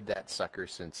played that sucker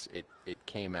since it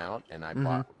came out, and I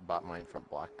bought mine from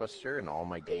Blockbuster and all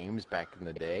my games back in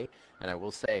the day. And I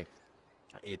will say,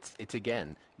 it's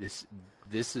again this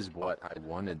is what I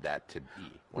wanted that to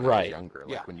be when I was younger.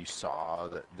 Like when you saw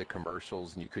the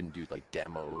commercials and you couldn't do like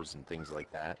demos and things like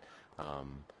that.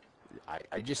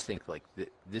 I just think like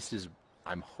this is.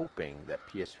 I'm hoping that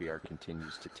PSVR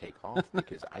continues to take off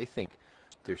because I think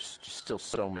there's still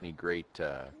so many great.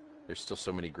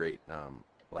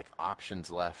 Like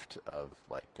options left of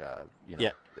like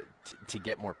to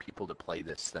get more people to play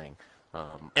this thing. As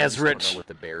I just Rich don't know what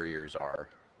the barriers are.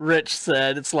 Rich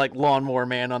said, it's like Lawnmower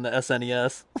Man on the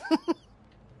SNES.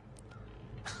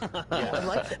 I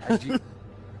like that.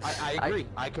 I agree.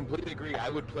 I completely agree. I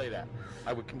would play that.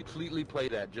 I would completely play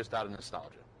that just out of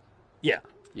nostalgia. Yeah.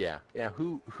 Yeah.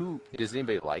 Who does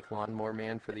anybody like Lawnmower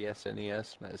Man for the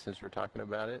SNES? Since we're talking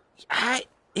about it,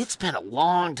 It's been a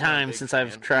long time since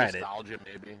I've tried it. Nostalgia,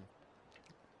 maybe.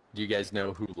 Do you guys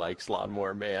know who likes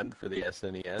Lawnmower Man for the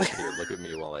SNES? Here, look at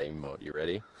me while I emote. You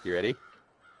ready?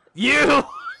 You!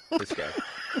 This guy.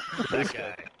 That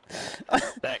guy.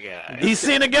 That guy. He's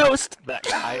seen a ghost! That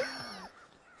guy.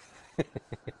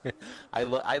 I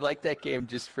like that game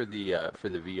just for the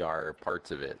VR parts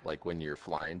of it. Like when you're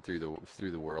flying through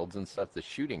the worlds and stuff. The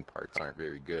shooting parts aren't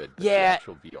very good. But the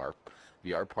actual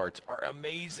VR parts are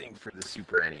amazing for the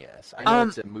Super NES. I know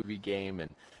it's a movie game and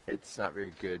it's not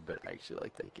very good, but I actually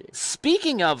like that game.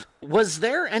 Speaking of, was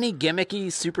there any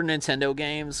gimmicky Super Nintendo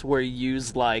games where you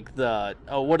use like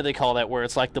what do they call that? Where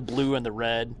it's like the blue and the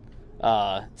red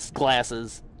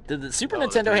glasses? Did the Super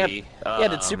Nintendo have?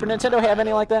 Did Super Nintendo have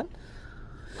any like that?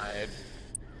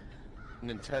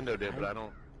 Nintendo did, but I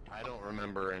don't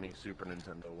remember any Super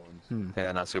Nintendo ones.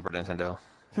 Yeah, not Super Nintendo.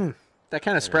 That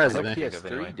kind of surprises The me.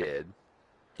 PS3 did.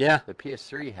 Yeah. The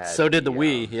PS3 had. So did the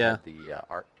Wii. Yeah. The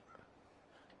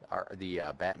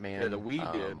Batman. Yeah, the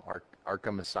Wii did.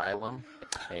 Arkham Asylum.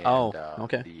 And,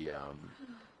 okay.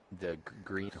 The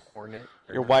Green Hornet.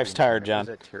 Your wife's tired, John.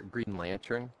 Green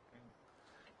Lantern.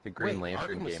 The Green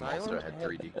Lantern Arkham game Asylum also had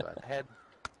 3D glasses. Had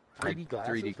 3D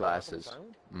glasses. 3D glasses.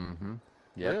 Mm-hmm.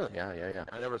 Yeah. Really? Yeah.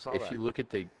 I never saw If that. you look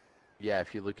at It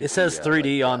says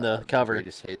 3D on the cover.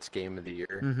 Greatest hits game of the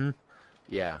year. Mm-hmm.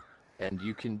 Yeah, and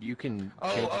you can change it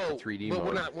to 3D but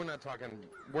mode. we're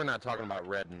not talking about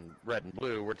red and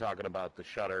blue. We're talking about the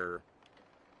shutter,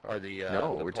 or the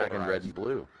No, the we're talking red polarized. and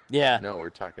blue. Yeah. No, we're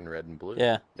talking red and blue.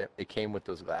 Yeah. It came with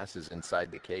those glasses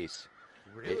inside the case.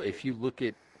 Really? If you look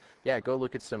at, go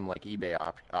look at some like eBay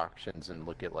auctions and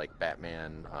look at like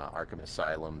Batman Arkham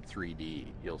Asylum 3D.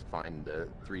 You'll find the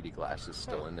 3D glasses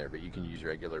still in there, but you can use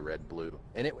regular red blue,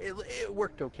 and it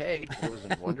worked okay. It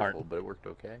wasn't wonderful, but it worked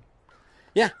okay.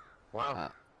 Yeah. Wow.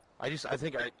 I guess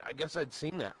I'd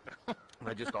seen that.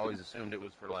 I just always assumed it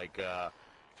was for like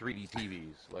 3D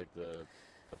TVs, like the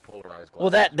polarized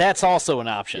glasses. Well, that's also an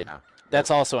option. Yeah. That's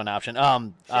also an option.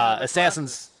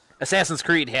 Assassin's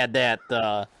Creed had that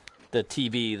the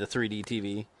TV, the 3D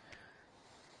TV.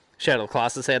 Shadow of the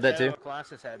Colossus had that Shadow too. of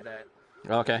Colossus had that.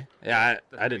 Okay, yeah,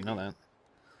 I didn't know that.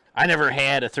 I never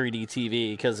had a 3D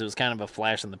TV because it was kind of a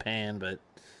flash in the pan, but.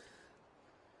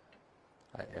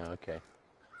 Okay.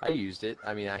 I used it.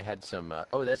 I mean, I had some.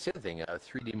 Oh, that's the other thing.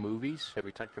 3D movies. Have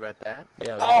we talked about that?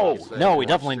 Yeah. Oh no, we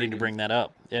definitely need to bring that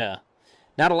up. Yeah.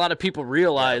 Not a lot of people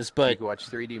realize, but you can watch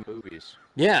 3D movies.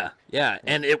 Yeah,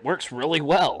 and it works really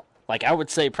well. Like I would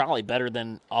say, probably better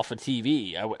than off a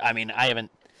TV. I mean, I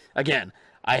haven't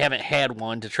had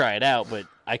one to try it out, but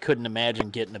I couldn't imagine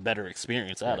getting a better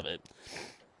experience out of it.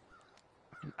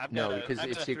 No, because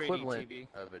it's the equivalent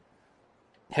of it.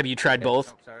 Have you tried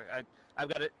both? Oh, sorry, I've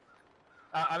got it.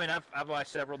 I mean, I've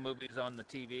watched several movies on the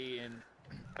TV, and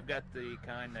I've got the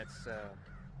kind that's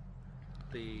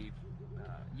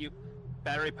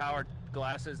battery-powered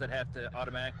glasses that have to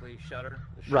automatically shutter.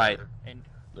 Right. And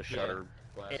The shutter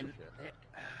glasses. and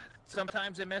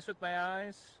sometimes they mess with my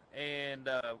eyes, and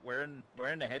wearing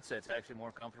the headset's actually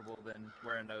more comfortable than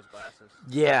wearing those glasses.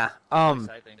 Yeah. I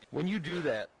think When you do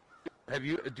that,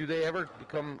 do they ever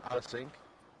become out of sync?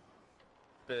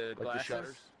 the Like glasses. the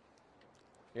shutters?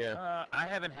 Yeah. I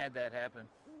haven't had that happen.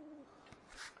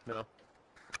 No.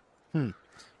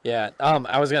 Yeah.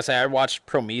 I was gonna say I watched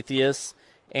Prometheus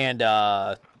and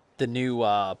the new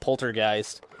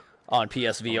Poltergeist on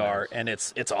PSVR, and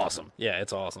it's awesome. Yeah,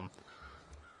 it's awesome.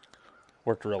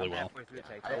 Worked really I'm well. halfway through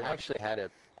I actually had a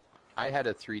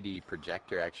 3D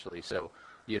projector actually. So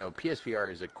PSVR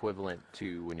is equivalent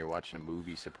to when you're watching a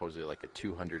movie, supposedly like a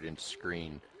 200-inch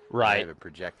screen. Right. I have a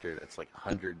projector that's like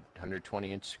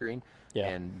 120-inch screen. Yeah.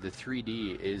 And the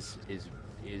 3D is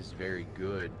very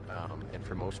good. And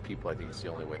for most people, I think it's the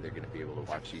only way they're going to be able to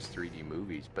watch these 3D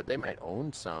movies. But they might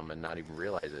own some and not even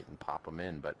realize it and pop them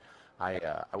in. But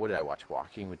what did I watch?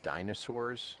 Walking with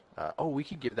Dinosaurs. We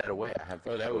could give that away. I have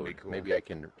the that would be code. cool.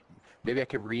 Maybe I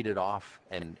could read it off,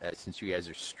 and since you guys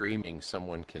are streaming,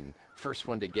 someone can first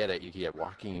one to get it. You can get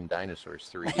Walking Dinosaurs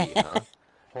 3D, huh?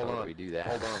 Hold How do on. we do that?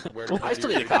 Hold on. I still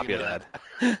need a copy of that.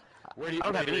 Where do you, I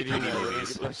don't have any 3D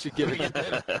movies. I should give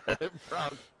it.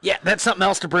 Yeah, that's something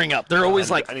else to bring up. They're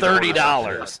always like I need to order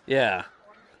 $30. Yeah.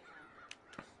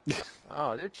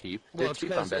 Oh, they're cheap. Well, They're it's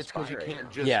cheap on Best because Buy you right can't now.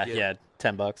 just Yeah, get, yeah,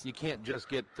 $10. You can't just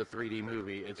get the 3D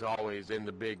movie. It's always in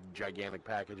the big, gigantic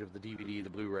package of the DVD, the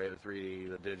Blu-ray, the 3D,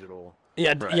 the digital.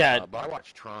 Yeah, Right. yeah. But I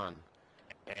watched Tron,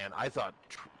 and I thought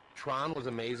Tron was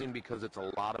amazing because it's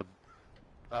a lot of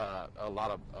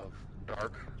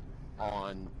dark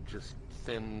on just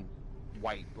thin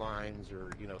white lines,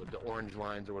 or the orange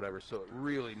lines or whatever. So it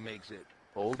really makes it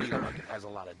Old feel like it has a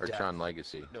lot of or depth. Tron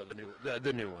Legacy? No,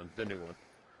 the new one.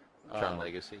 Tron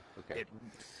Legacy. Okay.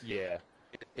 It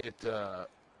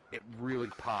really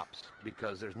pops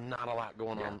because there's not a lot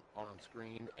going on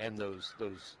screen, and those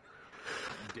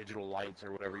digital lights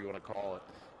or whatever you want to call it.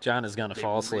 John is gonna They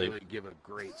fall asleep. really give a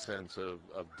great sense of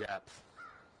depth.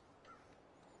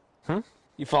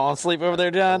 You falling asleep over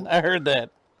there, John? I heard that.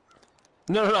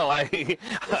 No. I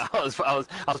was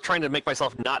trying to make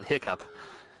myself not hiccup.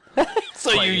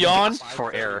 So you yawn?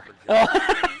 For error.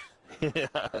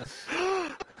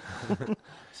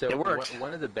 So It worked.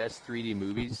 One of the best 3D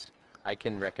movies I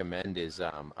can recommend is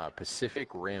Pacific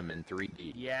Rim in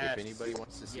 3D. Yes. If anybody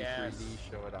wants to see Yes.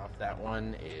 3D, show it off. That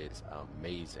one is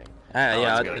amazing. Yeah,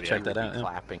 that's I'll a good check idea. that out. Yeah.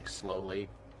 Clapping slowly.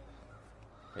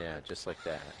 Yeah, just like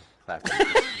that. Clapping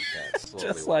just like that, slowly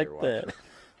Just while like you're watching. that.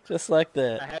 Just like I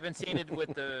that. haven't seen it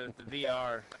with the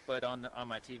VR, but on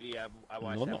my TV, I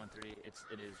watched that one 3D. It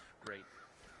is great.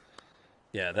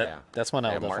 Yeah, Yeah. that's one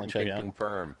I'll Yeah, definitely Martin check can out.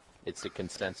 confirm. It's a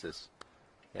consensus.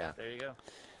 Yeah. There you go.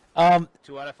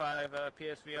 2 out of 5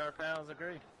 PSVR pals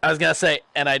agree. I was gonna say,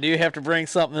 and I do have to bring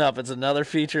something up. It's another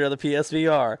feature of the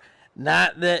PSVR.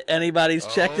 Not that anybody's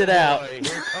checked it out. Boy,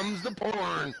 here comes the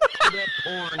porn. The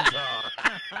porn talk.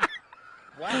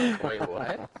 Wow. Wait,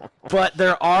 what? But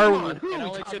there are It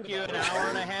only took you an hour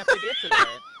and a half to get to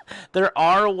that. there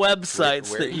are websites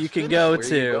Where that are you can go Where are you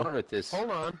to. going with this? Hold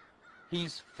on.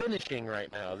 He's finishing right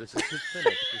now. This is his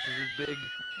finish. This is his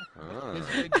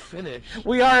big finish.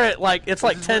 We are at it's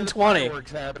like This is where the 10:20.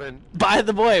 fireworks happen. By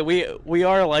the way, we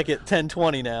are like at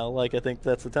 10:20 now. Like I think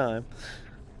that's the time.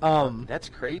 That's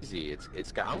crazy.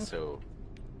 It's gotten so.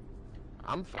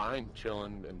 I'm fine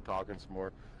chilling and talking some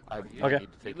more. I Okay. need to You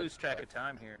take lose track of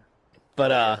time here.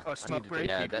 But Oh, I smoke need to break. take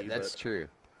Yeah, pee-pee, that's but true.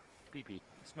 pee-pee.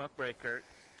 Smoke break, Kurt.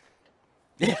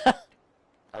 yeah.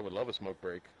 I would love a smoke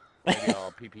break. Maybe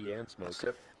I'll pee and smoke.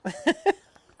 So,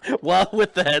 Well,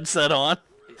 with the headset on.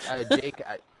 Jake,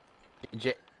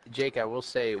 Jake, I will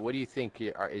say, what do you think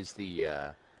is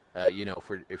the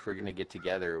if we're gonna get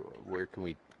together, where can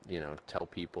we, tell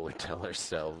people or tell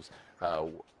ourselves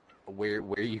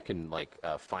where you can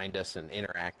find us and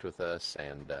interact with us,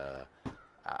 and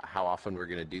how often we're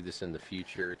gonna do this in the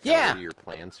future? What are your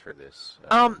plans for this?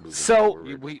 Moving so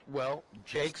forward?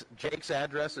 Jake's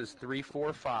address is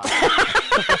 345.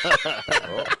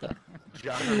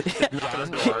 John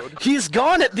Road. he's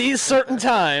gone at these certain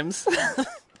times.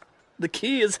 The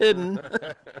key is hidden.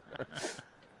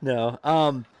 No.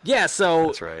 Yeah, so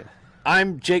That's right.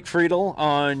 I'm Jake Friedel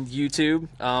on YouTube.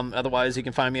 Otherwise, you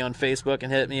can find me on Facebook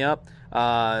and hit me up.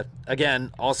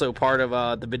 Again, also part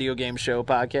of the Video Game Show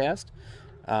podcast.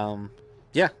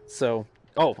 Yeah, so...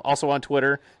 Oh, also on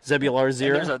Twitter,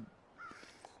 Zebular0.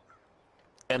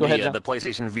 And Go ahead, John. the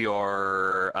PlayStation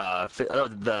VR,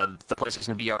 the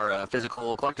PlayStation VR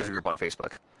physical collectors group on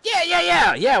Facebook.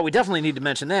 Yeah, we definitely need to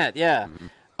mention that, yeah.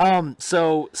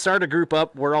 So start a group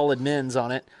up. We're all admins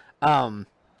on it.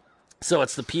 So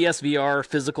it's the PSVR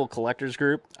physical collectors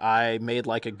group. I made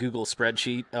like a Google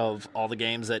spreadsheet of all the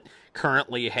games that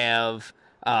currently have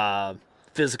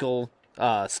physical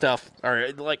stuff. Or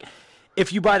like,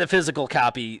 if you buy the physical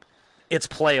copy, it's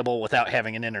playable without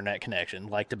having an internet connection.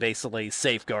 Like to basically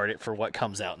safeguard it for what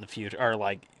comes out in the future. Or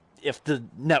like, if the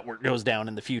network goes down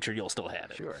in the future, you'll still have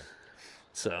it. Sure.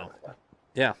 So...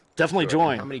 Yeah, definitely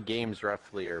join. How many games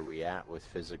roughly are we at with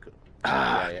physical?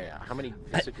 Yeah. How many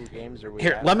physical games are we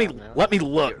Here, at? let me now?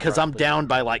 look, because I'm Roughly. down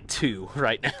by like 2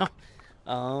 right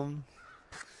now.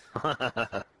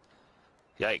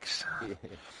 Yikes.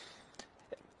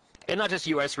 And not just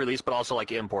U.S. release, but also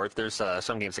like imports. There's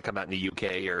some games that come out in the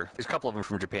U.K. or there's a couple of them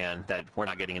from Japan that we're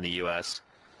not getting in the U.S.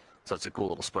 So it's a cool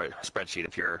little spreadsheet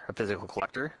if you're a physical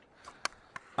collector.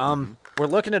 We're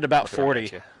looking at about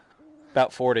 40.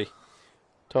 About 40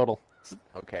 total.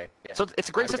 Okay. Yeah. So it's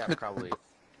a great I've system. got probably.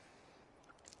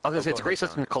 I was gonna say it's a go great ahead,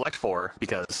 system to collect for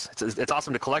because it's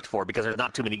awesome to collect for because there's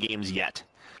not too many games yet.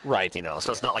 Right.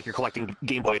 So it's not like you're collecting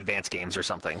Game Boy Advance games or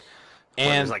something.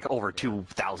 And there's like over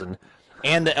 2,000.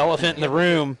 And the elephant in the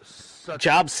room,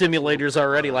 Job Simulator's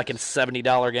already like a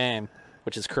 $70 game,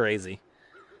 which is crazy.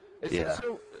 Yeah.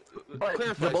 So, But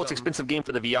clarify the most something. expensive game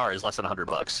for the VR is less than $100.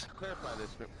 Clarify this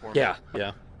for me.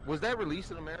 Yeah. Was that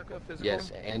released in America physically?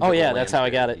 Yes. Oh yeah, that's how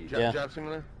I got it. Job, Yeah. Job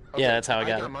Simulator? Yeah, that's how I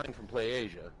got it. mine from Play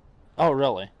Asia. Oh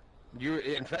really?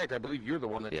 In fact, I believe you're the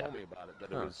one that told me about it.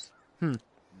 That it was.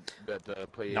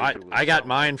 That Play Asia. No, was I got selling.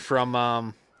 mine from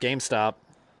GameStop,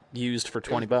 used for It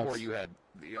was $20. Before you had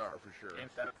VR for sure.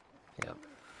 Yeah.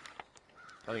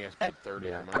 I think I spent 30.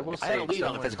 Yeah. I remember. I had a lead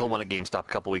on a physical one at GameStop a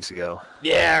couple weeks ago.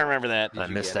 Yeah, I remember that. I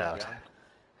missed get it, out. John?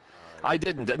 I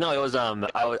didn't. No, it was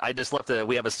I just left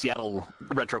we have a Seattle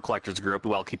retro collectors group.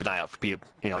 Well, keep an eye out for people,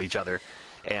 each other.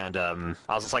 And I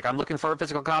was just like, I'm looking for a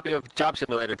physical copy of Job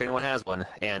Simulator if anyone has one.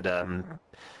 And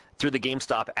through the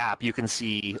GameStop app, you can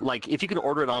see like if you can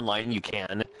order it online, you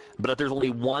can. But if there's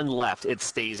only one left, it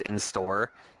stays in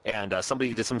store. And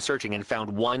somebody did some searching and found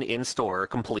one in store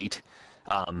complete.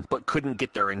 But couldn't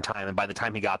get there in time, and by the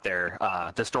time he got there,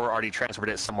 the store already transferred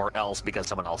it somewhere else because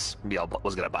someone else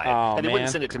was going to buy it, Oh, and they man.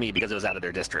 wouldn't send it to me because it was out of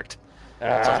their district. So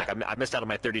I was like, I missed out on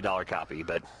my $30 copy,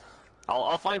 but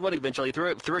I'll find one eventually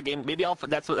through a game. Maybe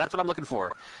that's what I'm looking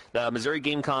for. The Missouri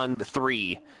Game Con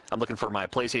 3. I'm looking for my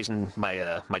PlayStation,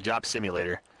 my Job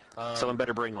Simulator. Someone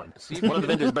better bring one. One of the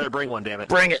vendors better bring one. Damn it!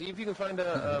 Bring it. See if you can find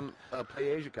a Play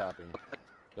Asia copy.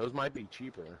 Those might be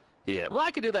cheaper. Yeah, well, I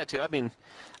could do that too. I mean,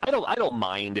 I don't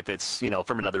mind if it's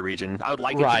from another region. I would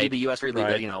like it to be Right, the U.S. release,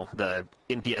 right. the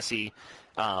NPSC.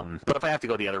 But if I have to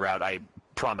go the other route, I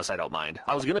promise I don't mind.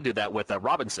 I was gonna do that with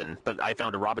Robinson, but I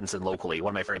found a Robinson locally.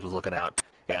 One of my friends was looking out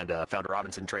and found a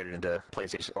Robinson traded into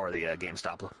PlayStation or the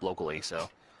GameStop locally. So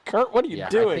Kurt, what are you Yeah, I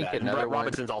doing? think and another one.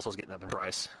 Robinson's also getting up in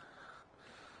price.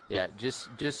 Yeah, just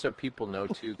so people know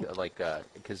too, like,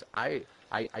 because I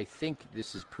think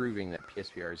this is proving that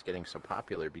PSVR is getting so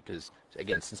popular because,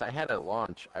 again, since I had it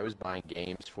launch, I was buying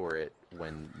games for it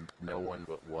when no one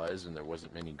was and there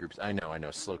wasn't many groups. I know,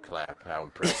 slow clap, how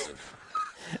impressive.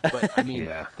 But I mean,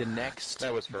 Yeah. the next,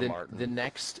 That was for Martin.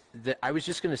 I was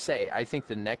just gonna say, I think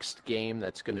the next game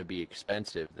that's gonna be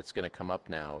expensive, that's gonna come up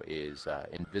now is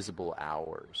Invisible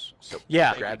Hours. So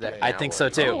Yeah, grab that. I now think while so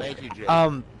you too. can. Thank you, Jake.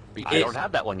 I Because don't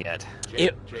have that one yet.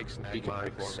 Jake's snagged because mine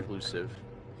it's for me. exclusive.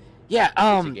 Yeah,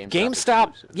 GameStop GameStop.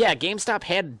 exclusive. Yeah, GameStop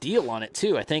had a deal on it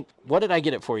too. I think. What did I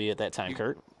get it for you at that time,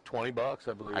 Kurt? $20,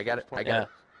 I believe. I got it. I got it.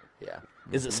 Yeah.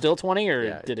 Is it still 20 or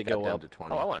Yeah, did it got go down up? to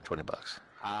 20. Oh, I want $20.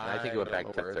 I think it went back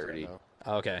don't to know where it's at 30. now.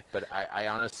 Okay. But I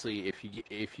honestly,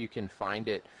 if you can find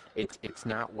it, it's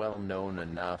not well known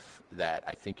enough that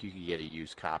I think you could get a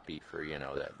used copy for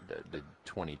the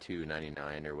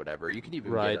 $22.99 or whatever. You can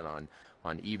even Right. get it on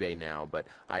on eBay now, but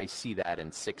I see that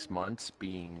in 6 months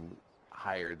being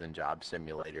higher than Job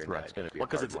Simulator, and that's going to be a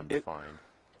hard one to find.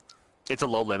 It's a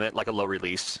low limit, like a low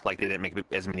release, like they didn't make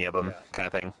as many of them, kind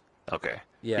of thing. Okay.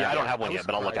 Yeah. I don't have one yet,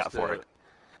 but I'll look out for it.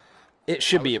 It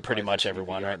should be at pretty much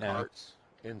everyone right now.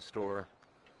 In store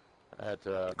at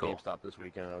GameStop this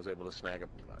weekend, I was able to snag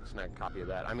a copy of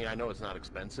that. I mean, I know it's not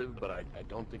expensive, but I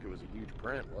don't think it was a huge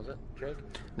print, was it, Jake?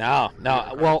 No.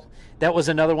 Well, that was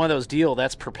another one of those deals.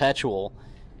 That's perpetual,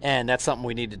 and that's something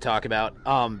we need to talk about.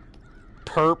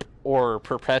 Perp or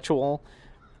Perpetual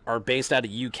are based out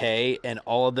of UK, and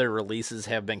all of their releases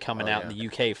have been coming out in the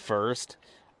UK first.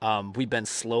 We've been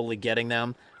slowly getting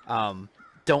them.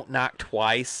 Don't Knock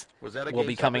Twice will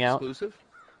be coming out. Exclusive?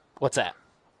 What's that?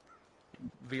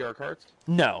 VR cards?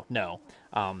 No.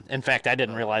 In fact, I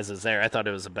didn't realize it was there. I thought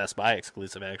it was a Best Buy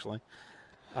exclusive, actually.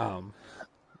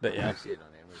 But yeah. I see it on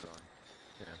Amazon.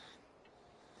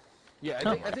 Yeah,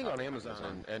 I think on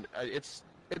Amazon, and it's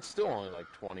still only like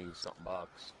 20-something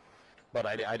bucks. But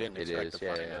I didn't expect to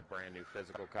find a brand new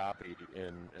physical copy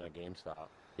in a GameStop.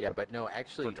 Yeah, but no,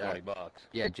 actually, for $20.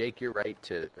 Yeah, Jake, you're right.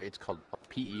 It's called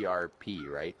PERP,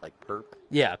 right? Like perp.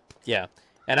 Yeah.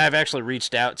 And I've actually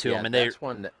reached out to them, and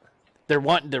they're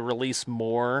wanting to release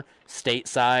more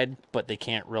stateside, but they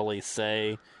can't really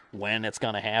say when it's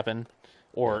going to happen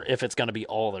or if it's going to be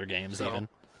all their games even.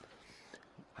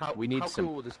 How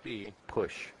cool would this be?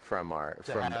 Push from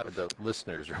the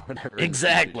listeners or whatever.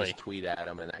 Exactly. Just tweet at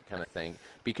them and that kind of thing,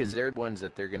 because they're the ones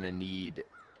that they're going to need.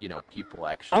 People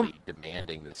actually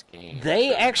demanding this game.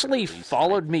 They actually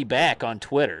followed me back on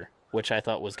Twitter, which I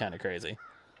thought was kind of crazy.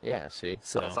 Yeah, see,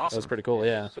 so that's awesome. That was pretty cool.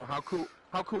 Yeah. So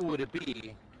how cool would it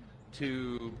be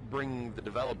to bring the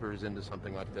developers into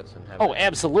something like this and have? Oh,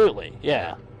 absolutely.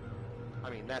 Yeah.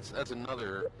 I mean, that's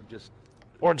another just.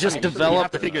 Or just develop. You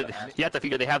have to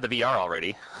figure they have the VR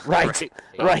already. Right.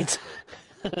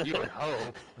 You would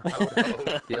hope.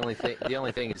 The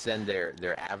only thing is then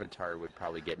their avatar would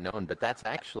probably get known, but that's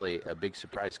actually a big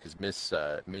surprise because Miss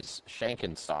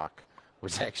Shankenstock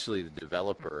was actually the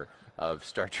developer of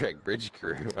Star Trek Bridge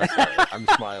Crew. I'm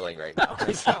smiling right now.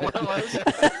 Is that what it was?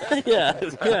 Yeah.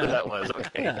 That was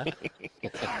okay.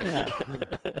 Yeah.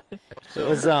 It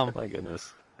was My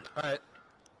goodness. All right.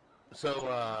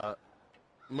 So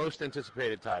most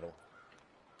anticipated title.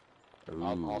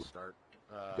 I'll start.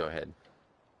 Go ahead.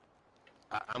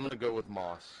 I'm gonna go with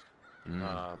Moss.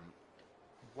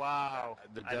 Wow.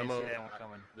 The I demo. didn't see that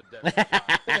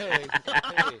one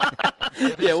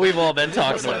coming. Yeah, we've all been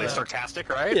talking Slightly about it. sarcastic,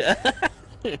 right? Yeah.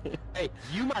 Hey,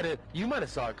 you might have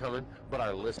saw it coming, but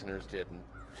our listeners didn't.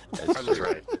 That's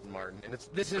right, Martin. And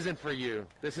this isn't for you.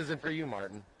 This isn't for you,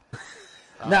 Martin.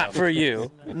 Not for you.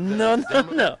 No.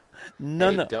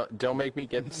 Don't make me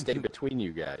stay between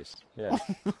you guys. Yeah.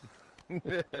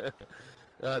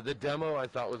 The demo I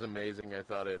thought was amazing. I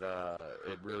thought it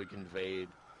really conveyed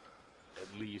at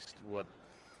least what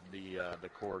the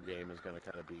core game is going to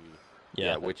kind of be.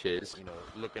 Yeah, which is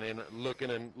looking in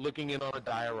on a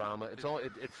diorama.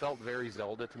 It felt very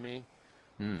Zelda to me.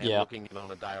 And looking in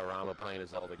on a diorama playing a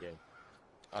Zelda game.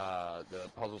 The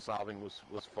puzzle solving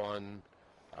was fun.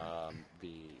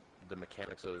 The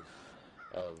mechanics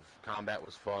of combat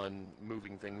was fun.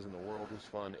 Moving things in the world was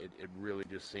fun. It really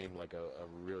just seemed like a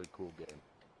really cool game.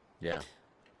 Yeah.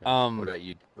 What about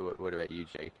you? What about you,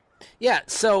 Jake? Yeah.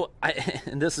 So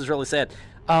and this is really sad.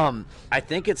 I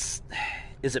think is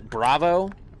it Bravo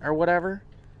or whatever?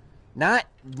 Not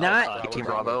Team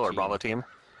Bravo or Bravo Team?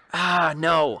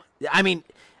 No. I mean,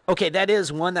 okay, that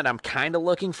is one that I'm kind of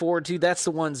looking forward to. That's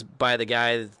the ones by the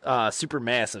guy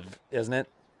Supermassive, isn't it?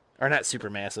 Or not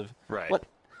Supermassive. Right. What?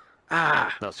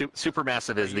 No,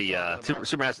 Supermassive is the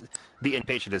Supermassive. The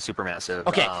Inpatient is Supermassive.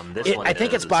 Okay, I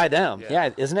think it's by them. Yeah,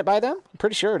 isn't it by them? I'm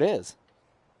pretty sure it is.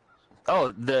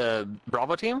 Oh, the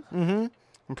Bravo team? Mm-hmm.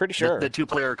 I'm pretty sure. The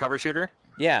two-player cover shooter?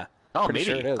 Yeah. Oh, maybe.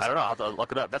 Sure it is. I don't know. I'll have to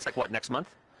look it up. That's like what, next month?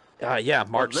 Yeah,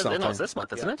 March something. No, it's this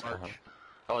month, isn't it? March.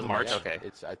 Oh, it's March. Okay.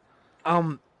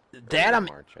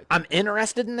 I'm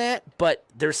interested in that, but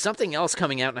there's something else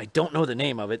coming out, and I don't know the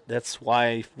name of it. That's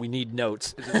why we need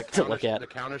notes to look at. The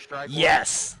Counter-Strike one?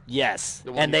 Yes.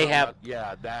 The one And they have.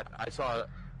 that I saw.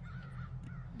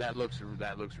 That looks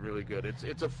really good.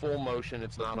 It's a full motion.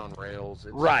 It's not on rails.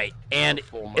 It's Right, and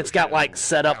it's got like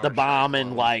set up the bomb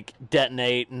and like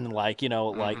detonate and like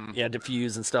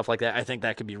defuse and stuff like that. I think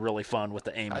that could be really fun with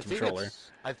the aim controller.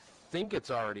 I think it's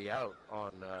already out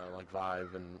on like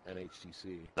Vive and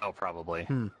HTC. Oh, probably.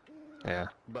 Yeah.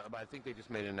 But I think they just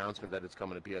made an announcement that it's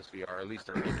coming to PSVR. Or at least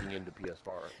they're looking into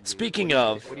PSVR. Speaking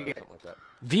of, something like that.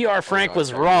 VR Frank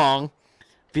was wrong.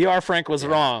 VR Frank was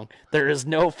wrong. There is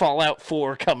no Fallout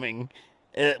 4 coming,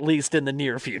 at least in the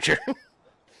near future.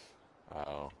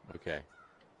 Oh, okay.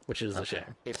 which is a shame.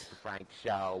 It's the Frank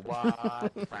Show.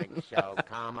 What? The Frank Show.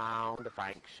 Come on, the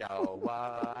Frank Show.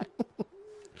 What?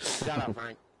 Shut up,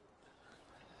 Frank.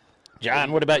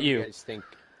 John, what about do you you? guys think?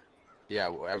 Yeah,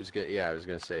 I was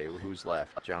gonna say who's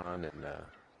left, John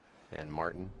and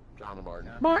Martin. John and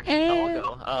Martin. Martin.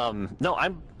 I'll go. No,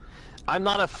 I'm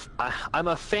not I'm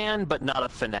a fan, but not a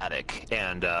fanatic.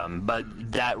 And but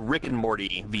that Rick and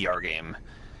Morty VR game,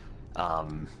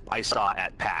 I saw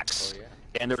at PAX. Oh, yeah.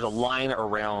 And there was a line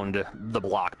around the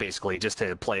block, basically, just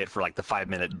to play it for like the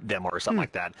 5-minute demo or something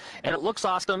like that. And it looks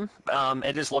awesome.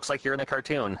 It just looks like you're in a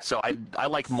cartoon. So I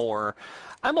like more.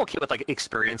 I'm okay with like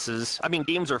experiences. I mean,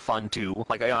 games are fun too.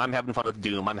 Like I'm having fun with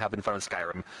Doom. I'm having fun with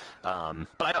Skyrim.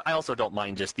 But I also don't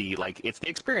mind just the it's the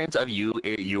experience of you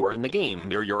are in the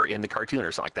game or you're in the cartoon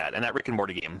or something like that. And that Rick and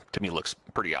Morty game to me looks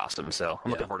pretty awesome. So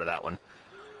I'm looking forward to that one.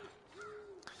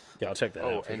 Yeah, I'll check that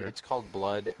out. And it's called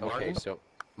Blood. Okay, so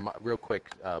real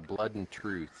quick, Blood and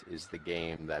Truth is the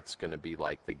game that's going to be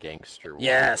like the gangster one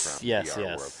Yes, from yes, VR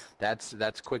yes. World.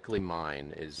 That's quickly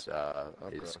mine is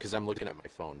because I'm looking at my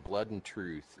phone. Blood and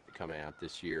Truth coming out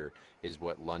this year is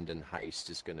what London Heist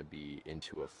is going to be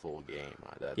into a full game.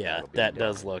 That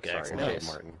does look Sorry, excellent. okay,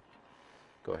 Martin.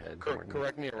 Go ahead. Martin.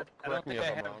 Correct me if I'm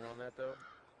wrong on that, though.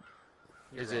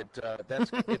 Is it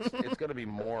it's going to be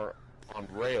more on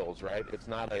rails, right? It's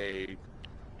not a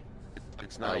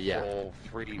full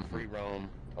free roam.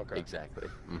 Okay. Exactly.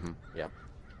 Mm-hmm. Yep.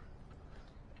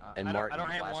 And And Martin, I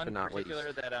don't have last one but not particular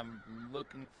least. that I'm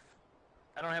looking.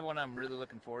 I don't have one I'm really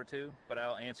looking forward to, but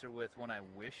I'll answer with one I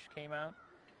wish came out.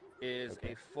 Is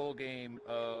a full game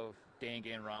of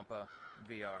Danganronpa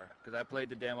VR because I played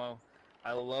the demo.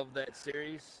 I love that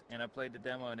series, and I played the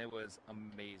demo, and it was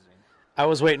amazing. I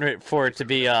was waiting for it to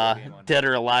be Dead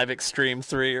or Alive Extreme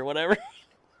 3 or whatever.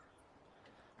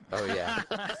 Oh yeah.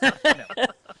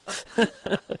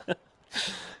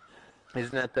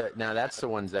 Isn't that now that's the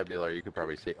one, Zebulon, you could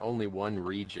probably say only one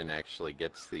region actually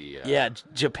gets the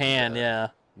Japan, the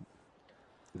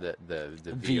VR,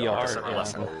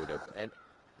 VR mode of, and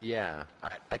yeah.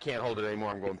 I can't hold it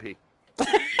anymore. I'm going pee.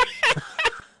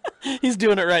 He's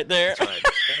doing it right there. That's right.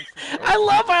 I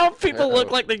love how people look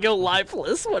like they go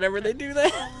lifeless whenever they do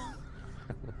that.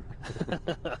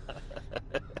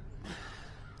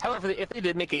 However, if they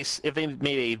made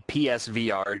a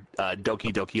PSVR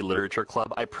Doki Doki Literature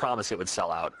Club, I promise it would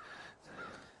sell out.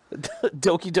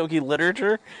 Doki Doki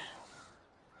Literature?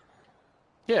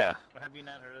 Yeah. Have you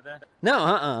not heard of that?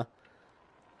 No,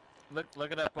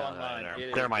 Look it up online. It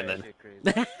is Never mind then.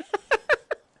 batshit crazy.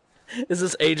 Is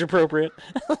this age appropriate?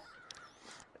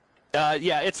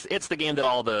 Yeah, it's the game that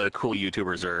all the cool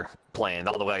YouTubers are playing.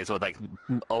 All the guys with like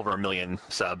over 1 million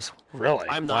subs. Really?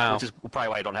 I'm not, Wow. which is probably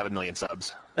why I don't have 1 million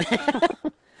subs.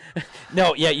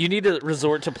 No, yeah, you need to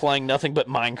resort to playing nothing but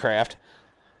Minecraft.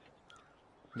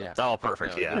 Yeah. Oh,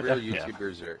 perfect. No, Yeah. the real Yeah.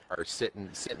 YouTubers are sitting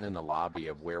in the lobby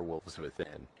of Werewolves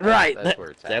Within. Right. That's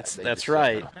where it's at. That's They that's just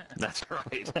right. That's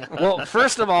right. Well,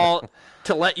 first of all,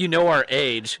 to let you know our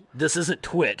age, this isn't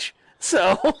Twitch.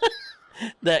 So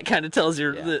that kind of tells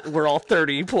you that we're all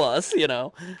 30 plus, you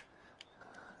know.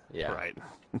 Yeah. Right.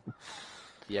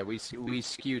 Yeah, we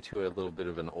skew to a little bit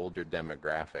of an older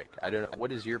demographic. I don't know.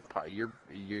 What is your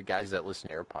guys that listen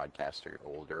to our podcast are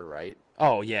older, right?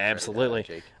 Oh yeah, absolutely.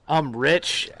 Jake?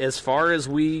 Rich, as far as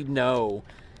we know,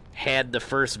 had the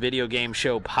first video game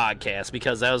show podcast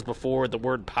because that was before the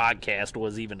word podcast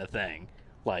was even a thing.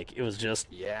 Like it was just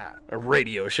Yeah. a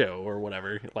radio show or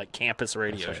whatever, like campus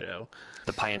radio That's right. show.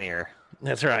 The pioneer.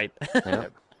 That's right. Yeah.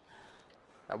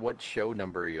 What show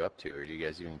number are you up to, or do you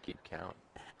guys even keep count?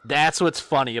 That's what's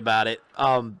funny about it.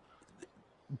 I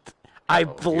Here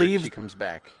believe she comes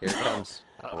back. Here it comes.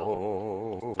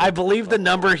 Oh. I believe the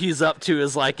number he's up to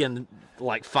is like in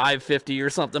like 550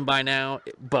 or something by now.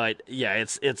 But yeah,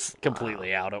 it's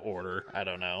completely out of order. I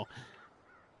don't know.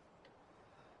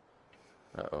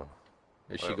 Uh-oh.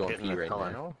 Is she We're going getting pee there, right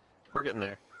Colin. now? We're getting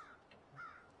there.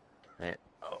 Man,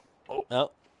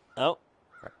 Oh.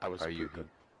 I was are you? pooping.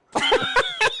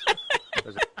 It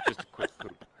was just a quick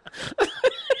poop.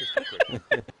 Just a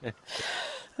quick.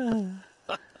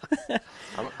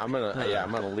 I'm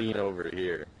gonna lean over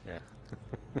here. Yeah.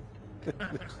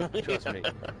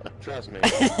 Trust me.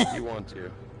 You want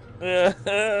to.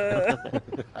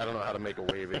 I don't know how to make a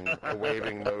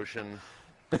waving motion.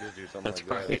 Just do something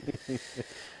like that.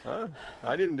 Huh?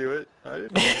 I didn't do it.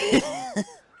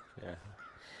 Yeah.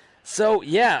 So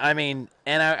yeah, I mean,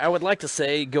 and I would like to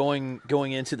say going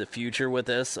into the future with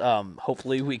this,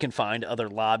 hopefully we can find other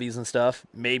lobbies and stuff.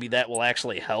 Maybe that will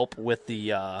actually help with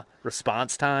the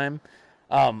response time,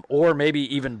 or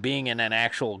maybe even being in an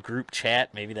actual group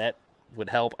chat. Maybe that would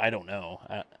help. I don't know.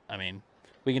 I mean,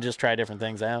 we can just try different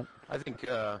things out. I think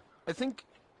the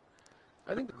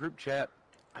group chat.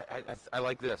 I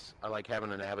like this. I like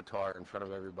having an avatar in front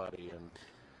of everybody, and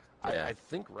I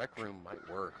think Rec Room might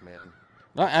work, man.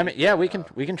 Well, I mean, yeah, we can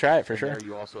try it for sure. There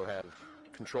you also have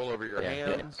control over your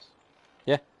hands.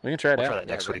 Yeah, we can try it We'll out. try that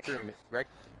next week. Rec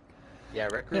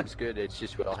Room's good. It's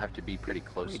just we all have to be pretty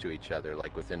close to each other,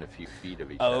 like within a few feet of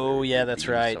each other. Oh, yeah, that's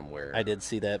right. Somewhere. I did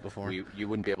see that before. You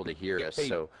wouldn't be able to hear us,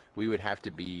 so we'd have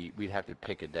to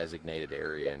pick a designated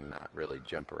area and not really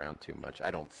jump around too much.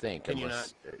 I don't think. Can you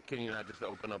not just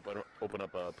open up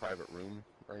a private room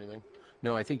or anything?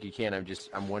 No, I think you can.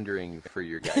 I'm wondering for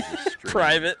your guys' stream.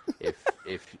 Private.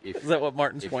 If Is that what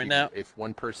Martin's pointing out? If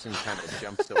one person kind of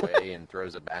jumps away and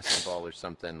throws a basketball or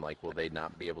something, like, will they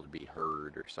not be able to be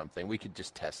heard or something? We could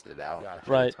just test it out.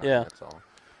 Gotcha. Right. Yeah. That's all.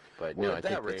 But no, I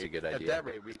think that's a good idea. At that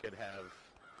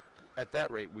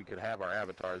rate, we could have our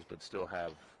avatars, but still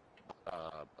have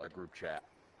a group chat.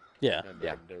 Yeah. And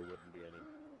there wouldn't be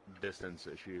any distance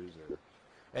issues.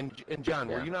 And John,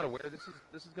 were you not aware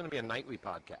this is going to be a nightly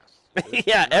podcast?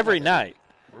 Yeah, every night.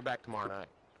 We're back tomorrow night.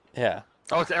 Yeah.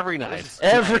 Oh, it's every night.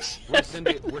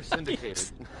 We're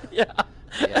syndicated. Yeah.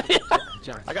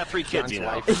 John, I got 3 kids, John's you know.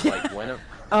 wife is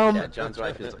like, John's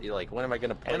wife is like, when am I going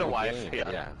to play And a the wife, game?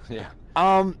 yeah.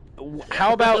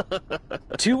 How about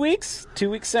 2 weeks? 2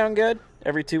 weeks sound good?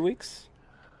 Every 2 weeks?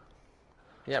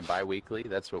 Yeah, bi-weekly.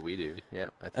 That's what we do. Yeah.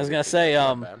 I was gonna say,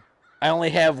 I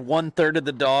only have 1/3 of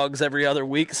the dogs every other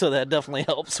week, so that definitely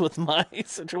helps with my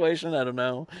situation. I don't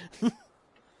know.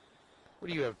 What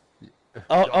do you have?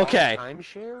 Oh, okay.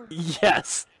 Timeshare?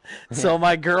 Yes. So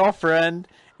my girlfriend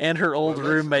and her old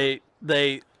roommate,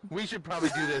 they. We should probably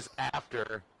do this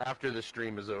after the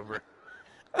stream is over.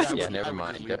 Yeah, never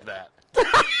mind. Just leave that.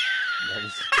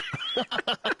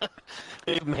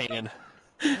 Leave them hanging.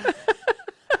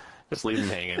 Just leave them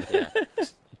hanging. Yeah.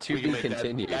 To be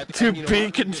continued. To be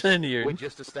continued. We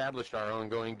just established our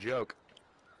ongoing joke.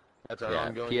 That's our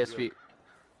ongoing PSV. joke.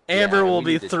 Amber will we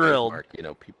be need to thrilled. trademark, you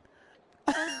know,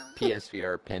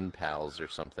 PSVR pen pals or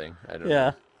something. I don't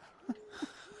Yeah.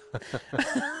 know.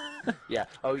 Yeah.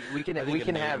 Oh, we can have you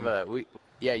can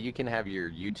have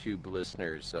your YouTube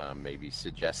listeners maybe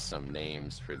suggest some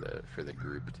names for the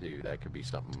group too. That could be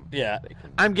something. Yeah. they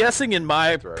can I'm guessing in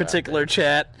my throw out particular there.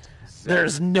 chat,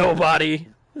 there's nobody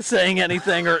saying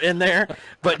anything or in there,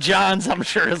 but John's, I'm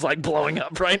sure, is like blowing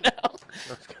up right now. I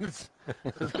was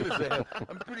gonna say,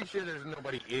 I'm pretty sure there's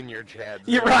nobody in your chat.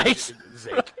 You're right.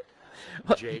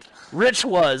 Jake. Rich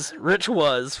was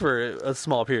for a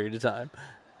small period of time.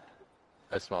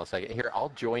 A small second. Here,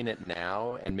 I'll join it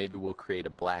now, and maybe we'll create a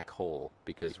black hole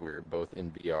because we're both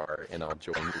in VR, and I'll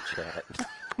join your chat.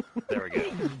 There we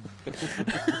go.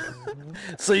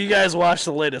 So you guys watched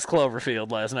the latest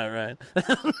Cloverfield last night, right?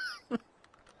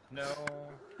 No.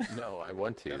 No, I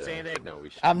want to. Don't say anything. No, we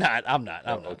should. I'm not.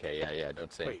 Oh, okay, yeah.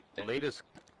 Don't say. Wait, anything.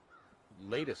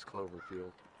 latest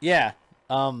Cloverfield. Yeah.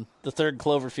 The third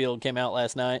Cloverfield came out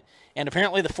last night, and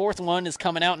apparently the fourth one is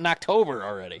coming out in October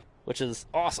already, which is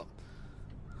awesome.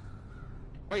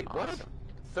 Wait, what? Awesome.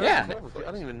 Third Yeah. Cloverfield?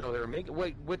 I don't even know they were making.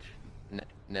 Wait, which?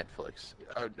 Netflix.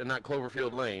 Not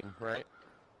Cloverfield Lane, right?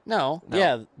 No, No.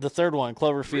 yeah, the third one,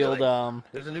 Cloverfield. Really?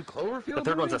 There's a new Cloverfield. The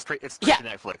third one's movie? it's Yeah. to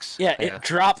Netflix. Yeah, it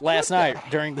dropped last night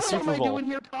during the What Super am I Bowl. doing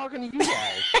here talking to you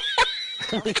guys?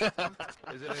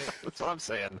 That's what I'm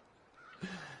saying.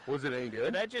 Was it any Did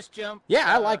good? I just jump? Yeah,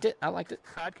 I liked it.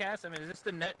 Podcast. I mean, is this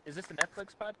the Netflix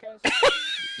podcast?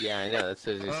 Yeah, I know. That's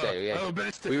what I was gonna say. Yeah. but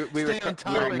it's we were stay on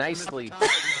we were topic, nicely. Mr. Topic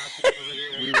Knocker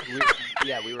over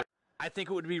here. we were. I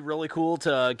think it would be really cool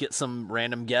to get some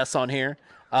random guests on here.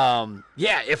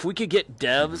 Yeah, if we could get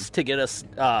devs to get us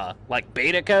like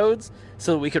beta codes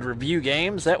so we could review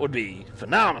games, that would be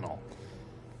phenomenal.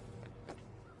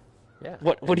 Yeah.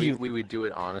 What And do you? We would do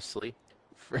it honestly.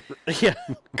 Yeah,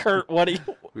 Kurt, what do you?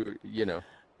 We were, you know.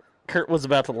 Kurt was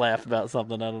about to laugh about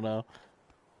something. I don't know.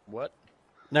 What?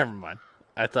 Never mind.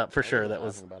 I thought for sure that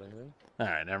was. Talking about anything? All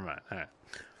right, never mind. All right.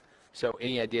 So,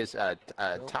 any ideas?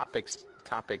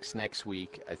 Topics next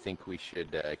week. I think we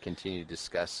should continue to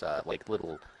discuss like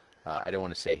little. I don't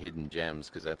want to say hidden gems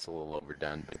because that's a little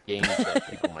overdone, but games that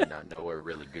people might not know are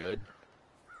really good.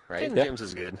 Right? Hidden Gems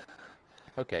is good.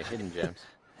 Okay, hidden gems.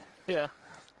 Yeah.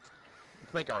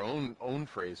 Let's make our own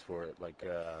phrase for it, like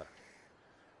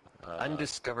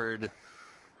Undiscovered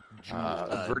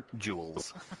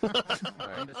jewels.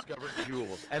 undiscovered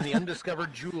jewels, and the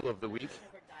undiscovered jewel of the week.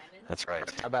 That's right.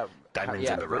 How about Diamonds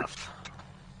yeah, in the rough.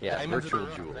 Yeah, Diamonds in the virtual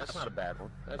rough. jewels. That's not a bad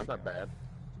one. That's not bad.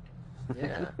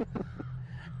 Yeah.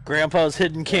 Grandpa's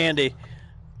hidden candy.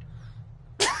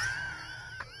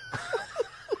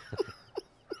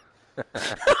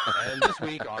 And this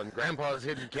week on Grandpa's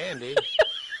Hidden Candy.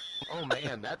 Oh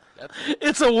man, that's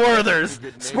It's a Werther's.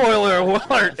 Spoiler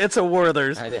alert! It's a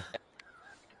Werther's.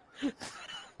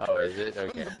 Oh, is it?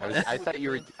 Okay. I thought you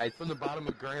were. from the bottom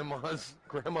of Grandma's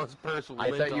purse.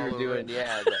 I thought you were doing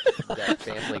that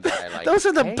Family Guy like. Those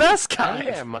are the hey, best kinds.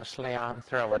 Hey there, muscly arm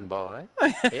throwing boy.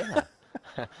 Yeah.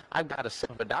 I've got a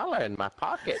silver dollar in my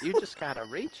pocket. You just gotta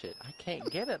reach it. I can't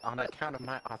get it on account of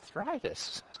my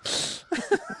arthritis.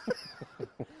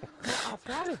 My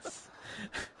arthritis.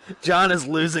 John is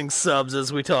losing subs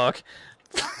as we talk.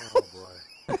 Oh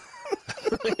boy.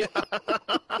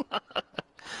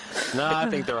 No, I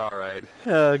think they're all right.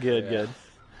 Oh, good.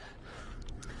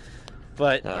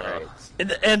 But All right.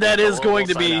 and that is going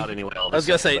to We'll be. sign out anyway, I was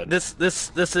gonna say but-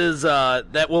 this is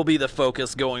that will be the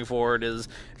focus going forward, is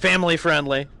family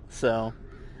friendly. So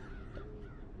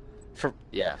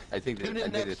Yeah, I think Tune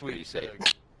in that's next pretty week. safe.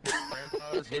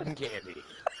 Grandpa's Hidden Candy.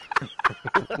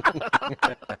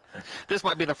 This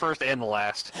might be the first and the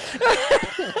last.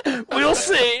 we'll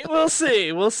see. We'll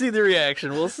see the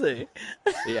reaction. We'll see.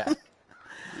 Yeah.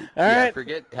 All Yeah, right.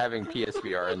 forget having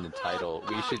PSVR in the title.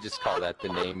 We should just call that the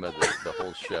name of the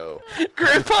whole show.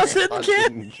 Grandpa's Hidden Grandpa's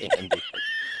Candy. Hidden Candy.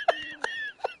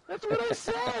 That's what I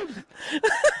said.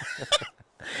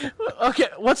 Okay,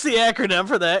 what's the acronym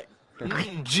for that? Call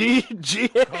it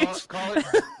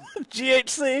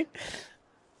GHC.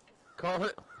 Call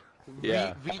it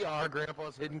Yeah. VR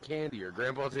Grandpa's Hidden Candy or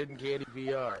Grandpa's Hidden Candy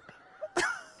VR.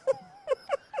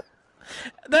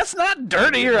 That's not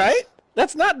dirty, right?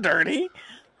 That's not dirty.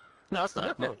 No, it's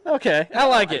not. No. Okay, I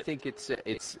like I it. think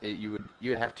you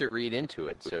would have to read into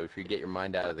it. So if you get your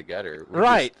mind out of the gutter, we're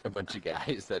Right. just a bunch of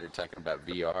guys that are talking about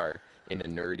VR in a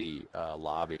nerdy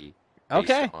lobby.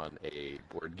 Okay. Based on a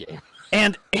board game.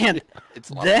 And It's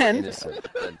a lot more then innocent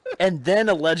than-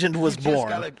 a legend was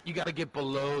born. You gotta get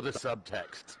below the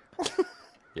subtext.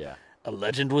 yeah. A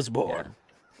legend was born.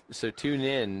 So tune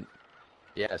in.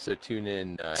 Yeah. So tune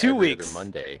in. 2 every weeks. other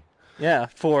Monday. Yeah,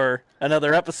 for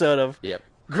another episode of Yep.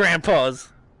 Grandpa's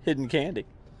Hidden Candy.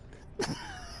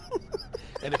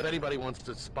 And if anybody wants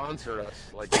to sponsor us,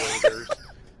 like Raiders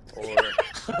or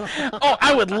Oh,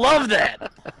 I would love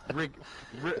that.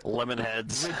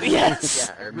 Lemonheads.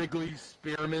 Yes. Yeah. Wrigley's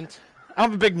Spearmint.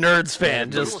 I'm a big Nerds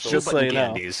fan, Little just shoe so button you know.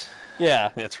 candies. Yeah,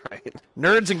 That's right.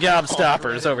 Nerds and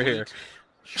Gobstoppers over here.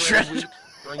 Shredded wheat.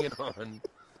 Bring it on.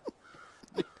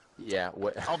 Yeah.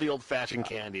 What? All the old-fashioned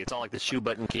candy. It's all like the shoe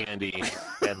button candy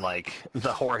and like the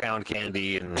whorehound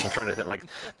candy. And I'm trying to think, like,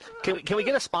 can we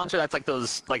get a sponsor that's like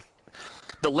those, like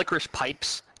the licorice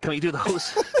pipes? Can we do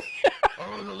those?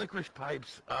 Oh, the licorice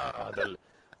pipes.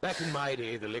 Back in my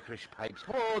day, the licorice pipes.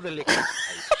 Oh, the licorice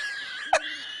pipes.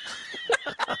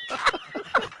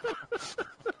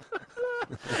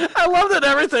 I love that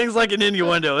everything's like an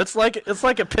innuendo. It's like a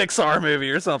Pixar movie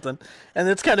or something, and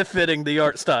it's kind of fitting the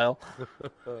art style.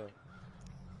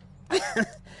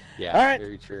 Yeah. All right.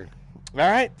 Very true. All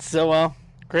right, so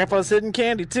Grandpa's Hidden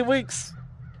Candy, 2 weeks.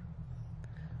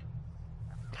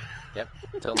 Yep.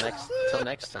 Till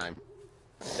next time.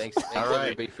 Thanks All right.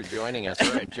 everybody for joining us.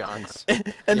 John's.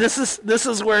 And this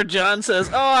is where John says,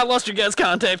 "Oh, I lost your guys'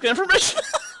 contact information."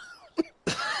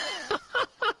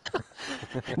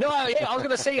 No, I was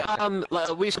gonna say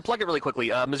we should plug it really quickly.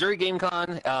 Missouri Game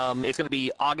Con. It's gonna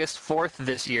be August 4th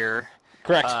this year.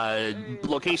 Correct.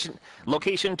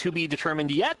 Location to be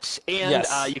determined yet, and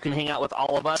Yes. you can hang out with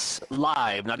all of us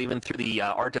live, not even through the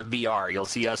art of VR. You'll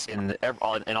see us in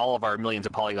all of our millions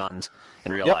of polygons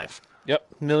in real life. Yep,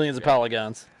 millions of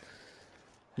polygons.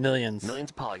 Millions. Millions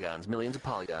of polygons, millions of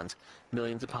polygons,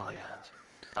 millions of polygons.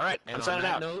 All right, And I'm on signing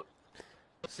that out. note,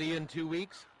 see you in 2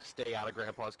 weeks. Stay out of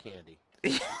Grandpa's candy.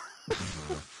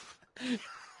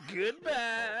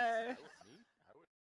 Goodbye.